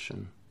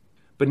information.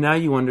 But now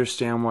you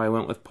understand why I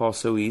went with Paul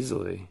so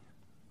easily.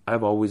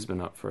 I've always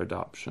been up for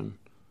adoption.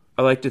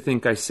 I like to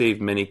think I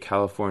saved many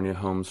California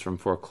homes from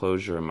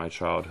foreclosure in my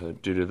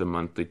childhood due to the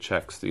monthly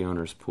checks the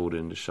owners pulled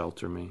in to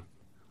shelter me.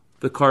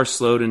 The car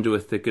slowed into a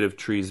thicket of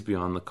trees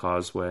beyond the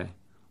causeway.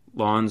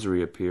 Lawns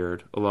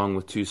reappeared, along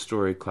with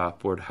 2-story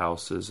clapboard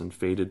houses and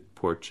faded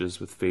porches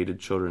with faded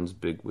children's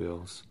big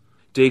wheels.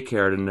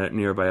 Daycare at a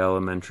nearby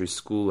elementary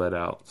school let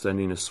out,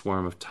 sending a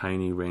swarm of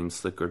tiny,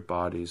 rain-slickered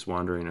bodies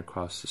wandering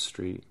across the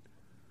street.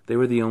 They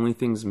were the only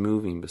things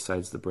moving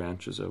besides the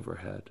branches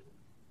overhead.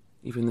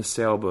 Even the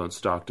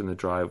sailboats docked in the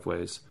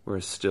driveways were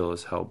as still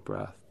as held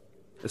breath.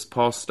 As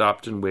Paul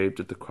stopped and waved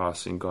at the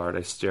crossing guard,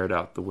 I stared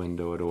out the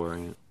window at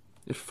Orient.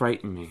 It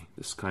frightened me,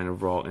 this kind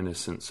of raw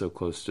innocence so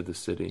close to the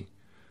city,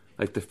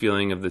 like the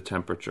feeling of the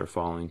temperature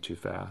falling too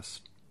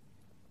fast.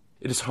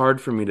 It is hard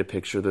for me to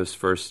picture those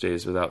first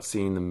days without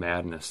seeing the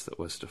madness that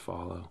was to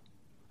follow.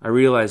 I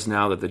realize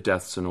now that the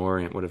deaths in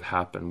Orient would have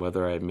happened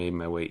whether I had made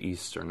my way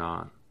east or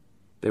not.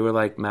 They were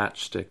like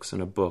matchsticks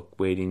in a book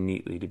waiting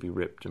neatly to be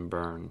ripped and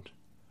burned.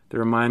 They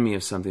remind me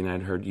of something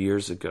I'd heard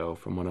years ago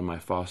from one of my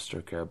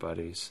foster care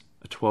buddies,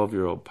 a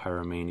 12-year-old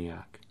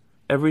pyromaniac.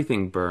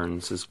 "Everything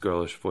burns," his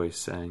girlish voice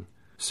sang,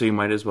 "so you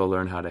might as well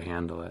learn how to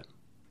handle it."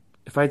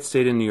 If I'd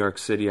stayed in New York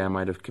City, I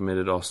might have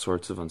committed all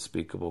sorts of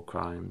unspeakable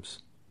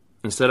crimes.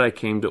 Instead, I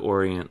came to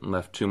Orient and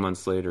left 2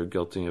 months later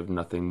guilty of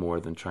nothing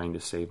more than trying to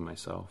save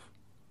myself.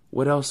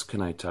 What else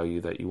can I tell you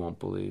that you won't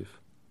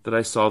believe? That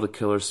I saw the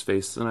killer's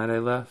face the night I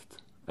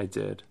left? I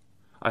did.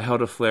 I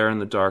held a flare in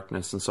the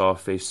darkness and saw a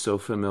face so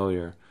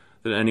familiar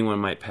that anyone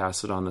might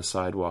pass it on the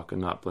sidewalk and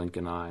not blink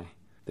an eye.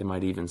 They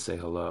might even say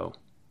hello.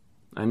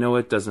 I know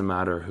it doesn't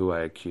matter who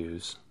I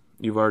accuse.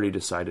 You've already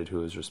decided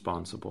who is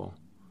responsible.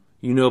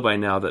 You know by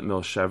now that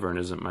Milchevern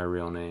isn't my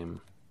real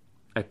name.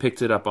 I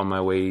picked it up on my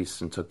way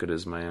east and took it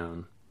as my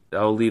own.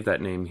 I'll leave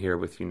that name here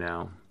with you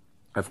now.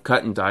 I've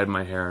cut and dyed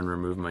my hair and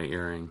removed my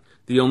earring.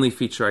 The only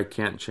feature I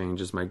can't change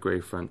is my gray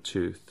front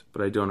tooth,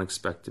 but I don't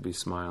expect to be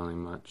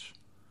smiling much.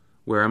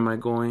 Where am I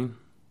going?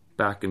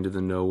 Back into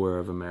the nowhere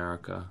of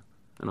America,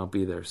 and I'll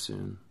be there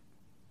soon.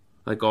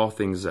 Like all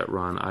things that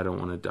run, I don't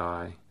want to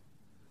die.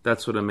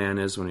 That's what a man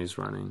is when he's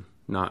running,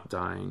 not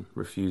dying,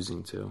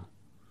 refusing to.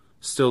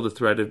 Still, the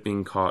threat of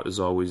being caught is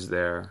always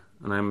there,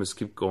 and I must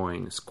keep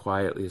going as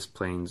quietly as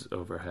planes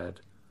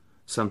overhead,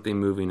 something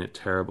moving at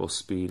terrible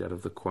speed out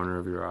of the corner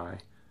of your eye,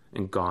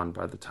 and gone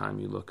by the time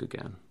you look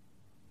again.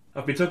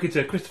 I've been talking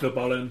to Christopher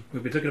Bollen.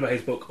 We've been talking about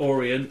his book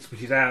Orient,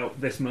 which is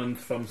out this month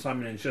from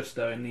Simon &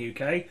 Schuster in the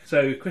UK.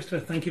 So, Christopher,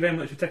 thank you very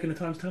much for taking the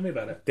time to tell me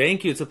about it.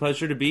 Thank you. It's a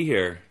pleasure to be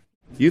here.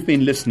 You've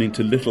been listening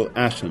to Little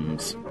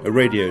Atoms, a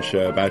radio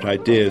show about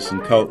ideas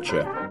and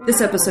culture.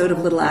 This episode of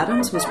Little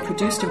Atoms was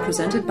produced and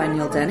presented by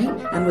Neil Denny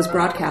and was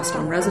broadcast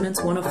on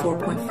Resonance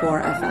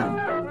 104.4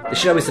 FM. The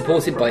show is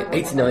supported by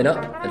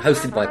 89UP and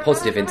hosted by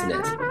Positive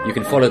Internet. You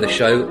can follow the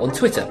show on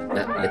Twitter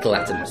at Little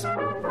Atoms.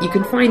 You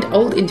can find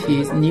old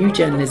interviews, new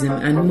journalism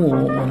and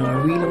more on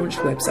our relaunched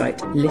website,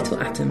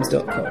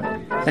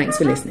 littleatoms.com. Thanks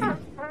for listening.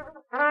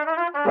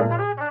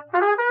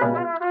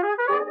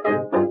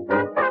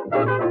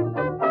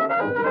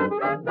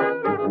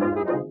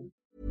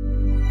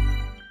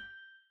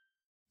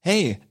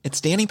 Hey,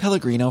 it's Danny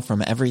Pellegrino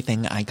from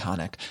Everything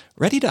Iconic.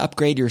 Ready to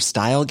upgrade your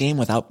style game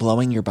without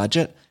blowing your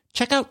budget?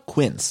 Check out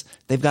Quince.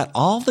 They've got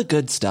all the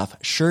good stuff,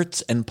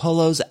 shirts and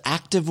polos,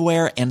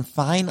 activewear, and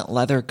fine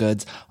leather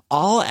goods,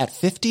 all at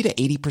 50 to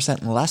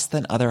 80% less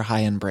than other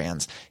high-end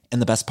brands.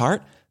 And the best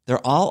part?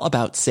 They're all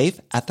about safe,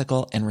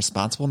 ethical, and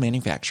responsible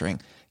manufacturing.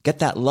 Get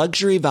that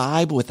luxury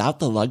vibe without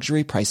the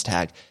luxury price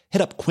tag.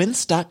 Hit up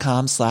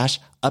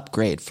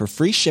quince.com/upgrade for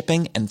free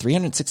shipping and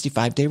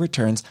 365-day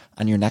returns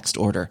on your next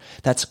order.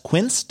 That's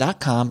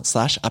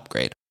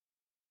quince.com/upgrade.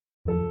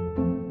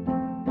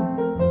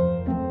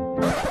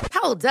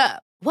 Hold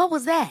up. What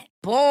was that?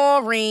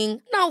 Boring.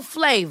 No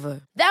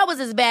flavor. That was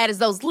as bad as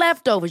those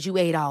leftovers you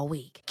ate all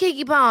week.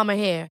 Keke Palmer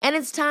here, and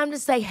it's time to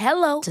say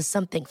hello to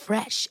something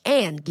fresh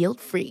and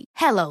guilt-free.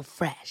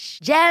 HelloFresh.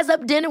 Jazz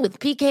up dinner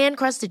with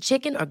pecan-crusted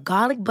chicken or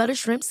garlic butter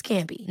shrimp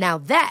scampi. Now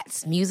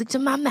that's music to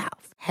my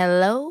mouth.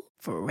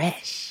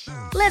 HelloFresh.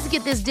 Let's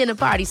get this dinner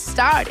party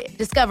started.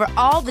 Discover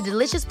all the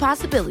delicious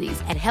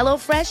possibilities at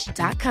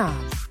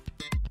HelloFresh.com.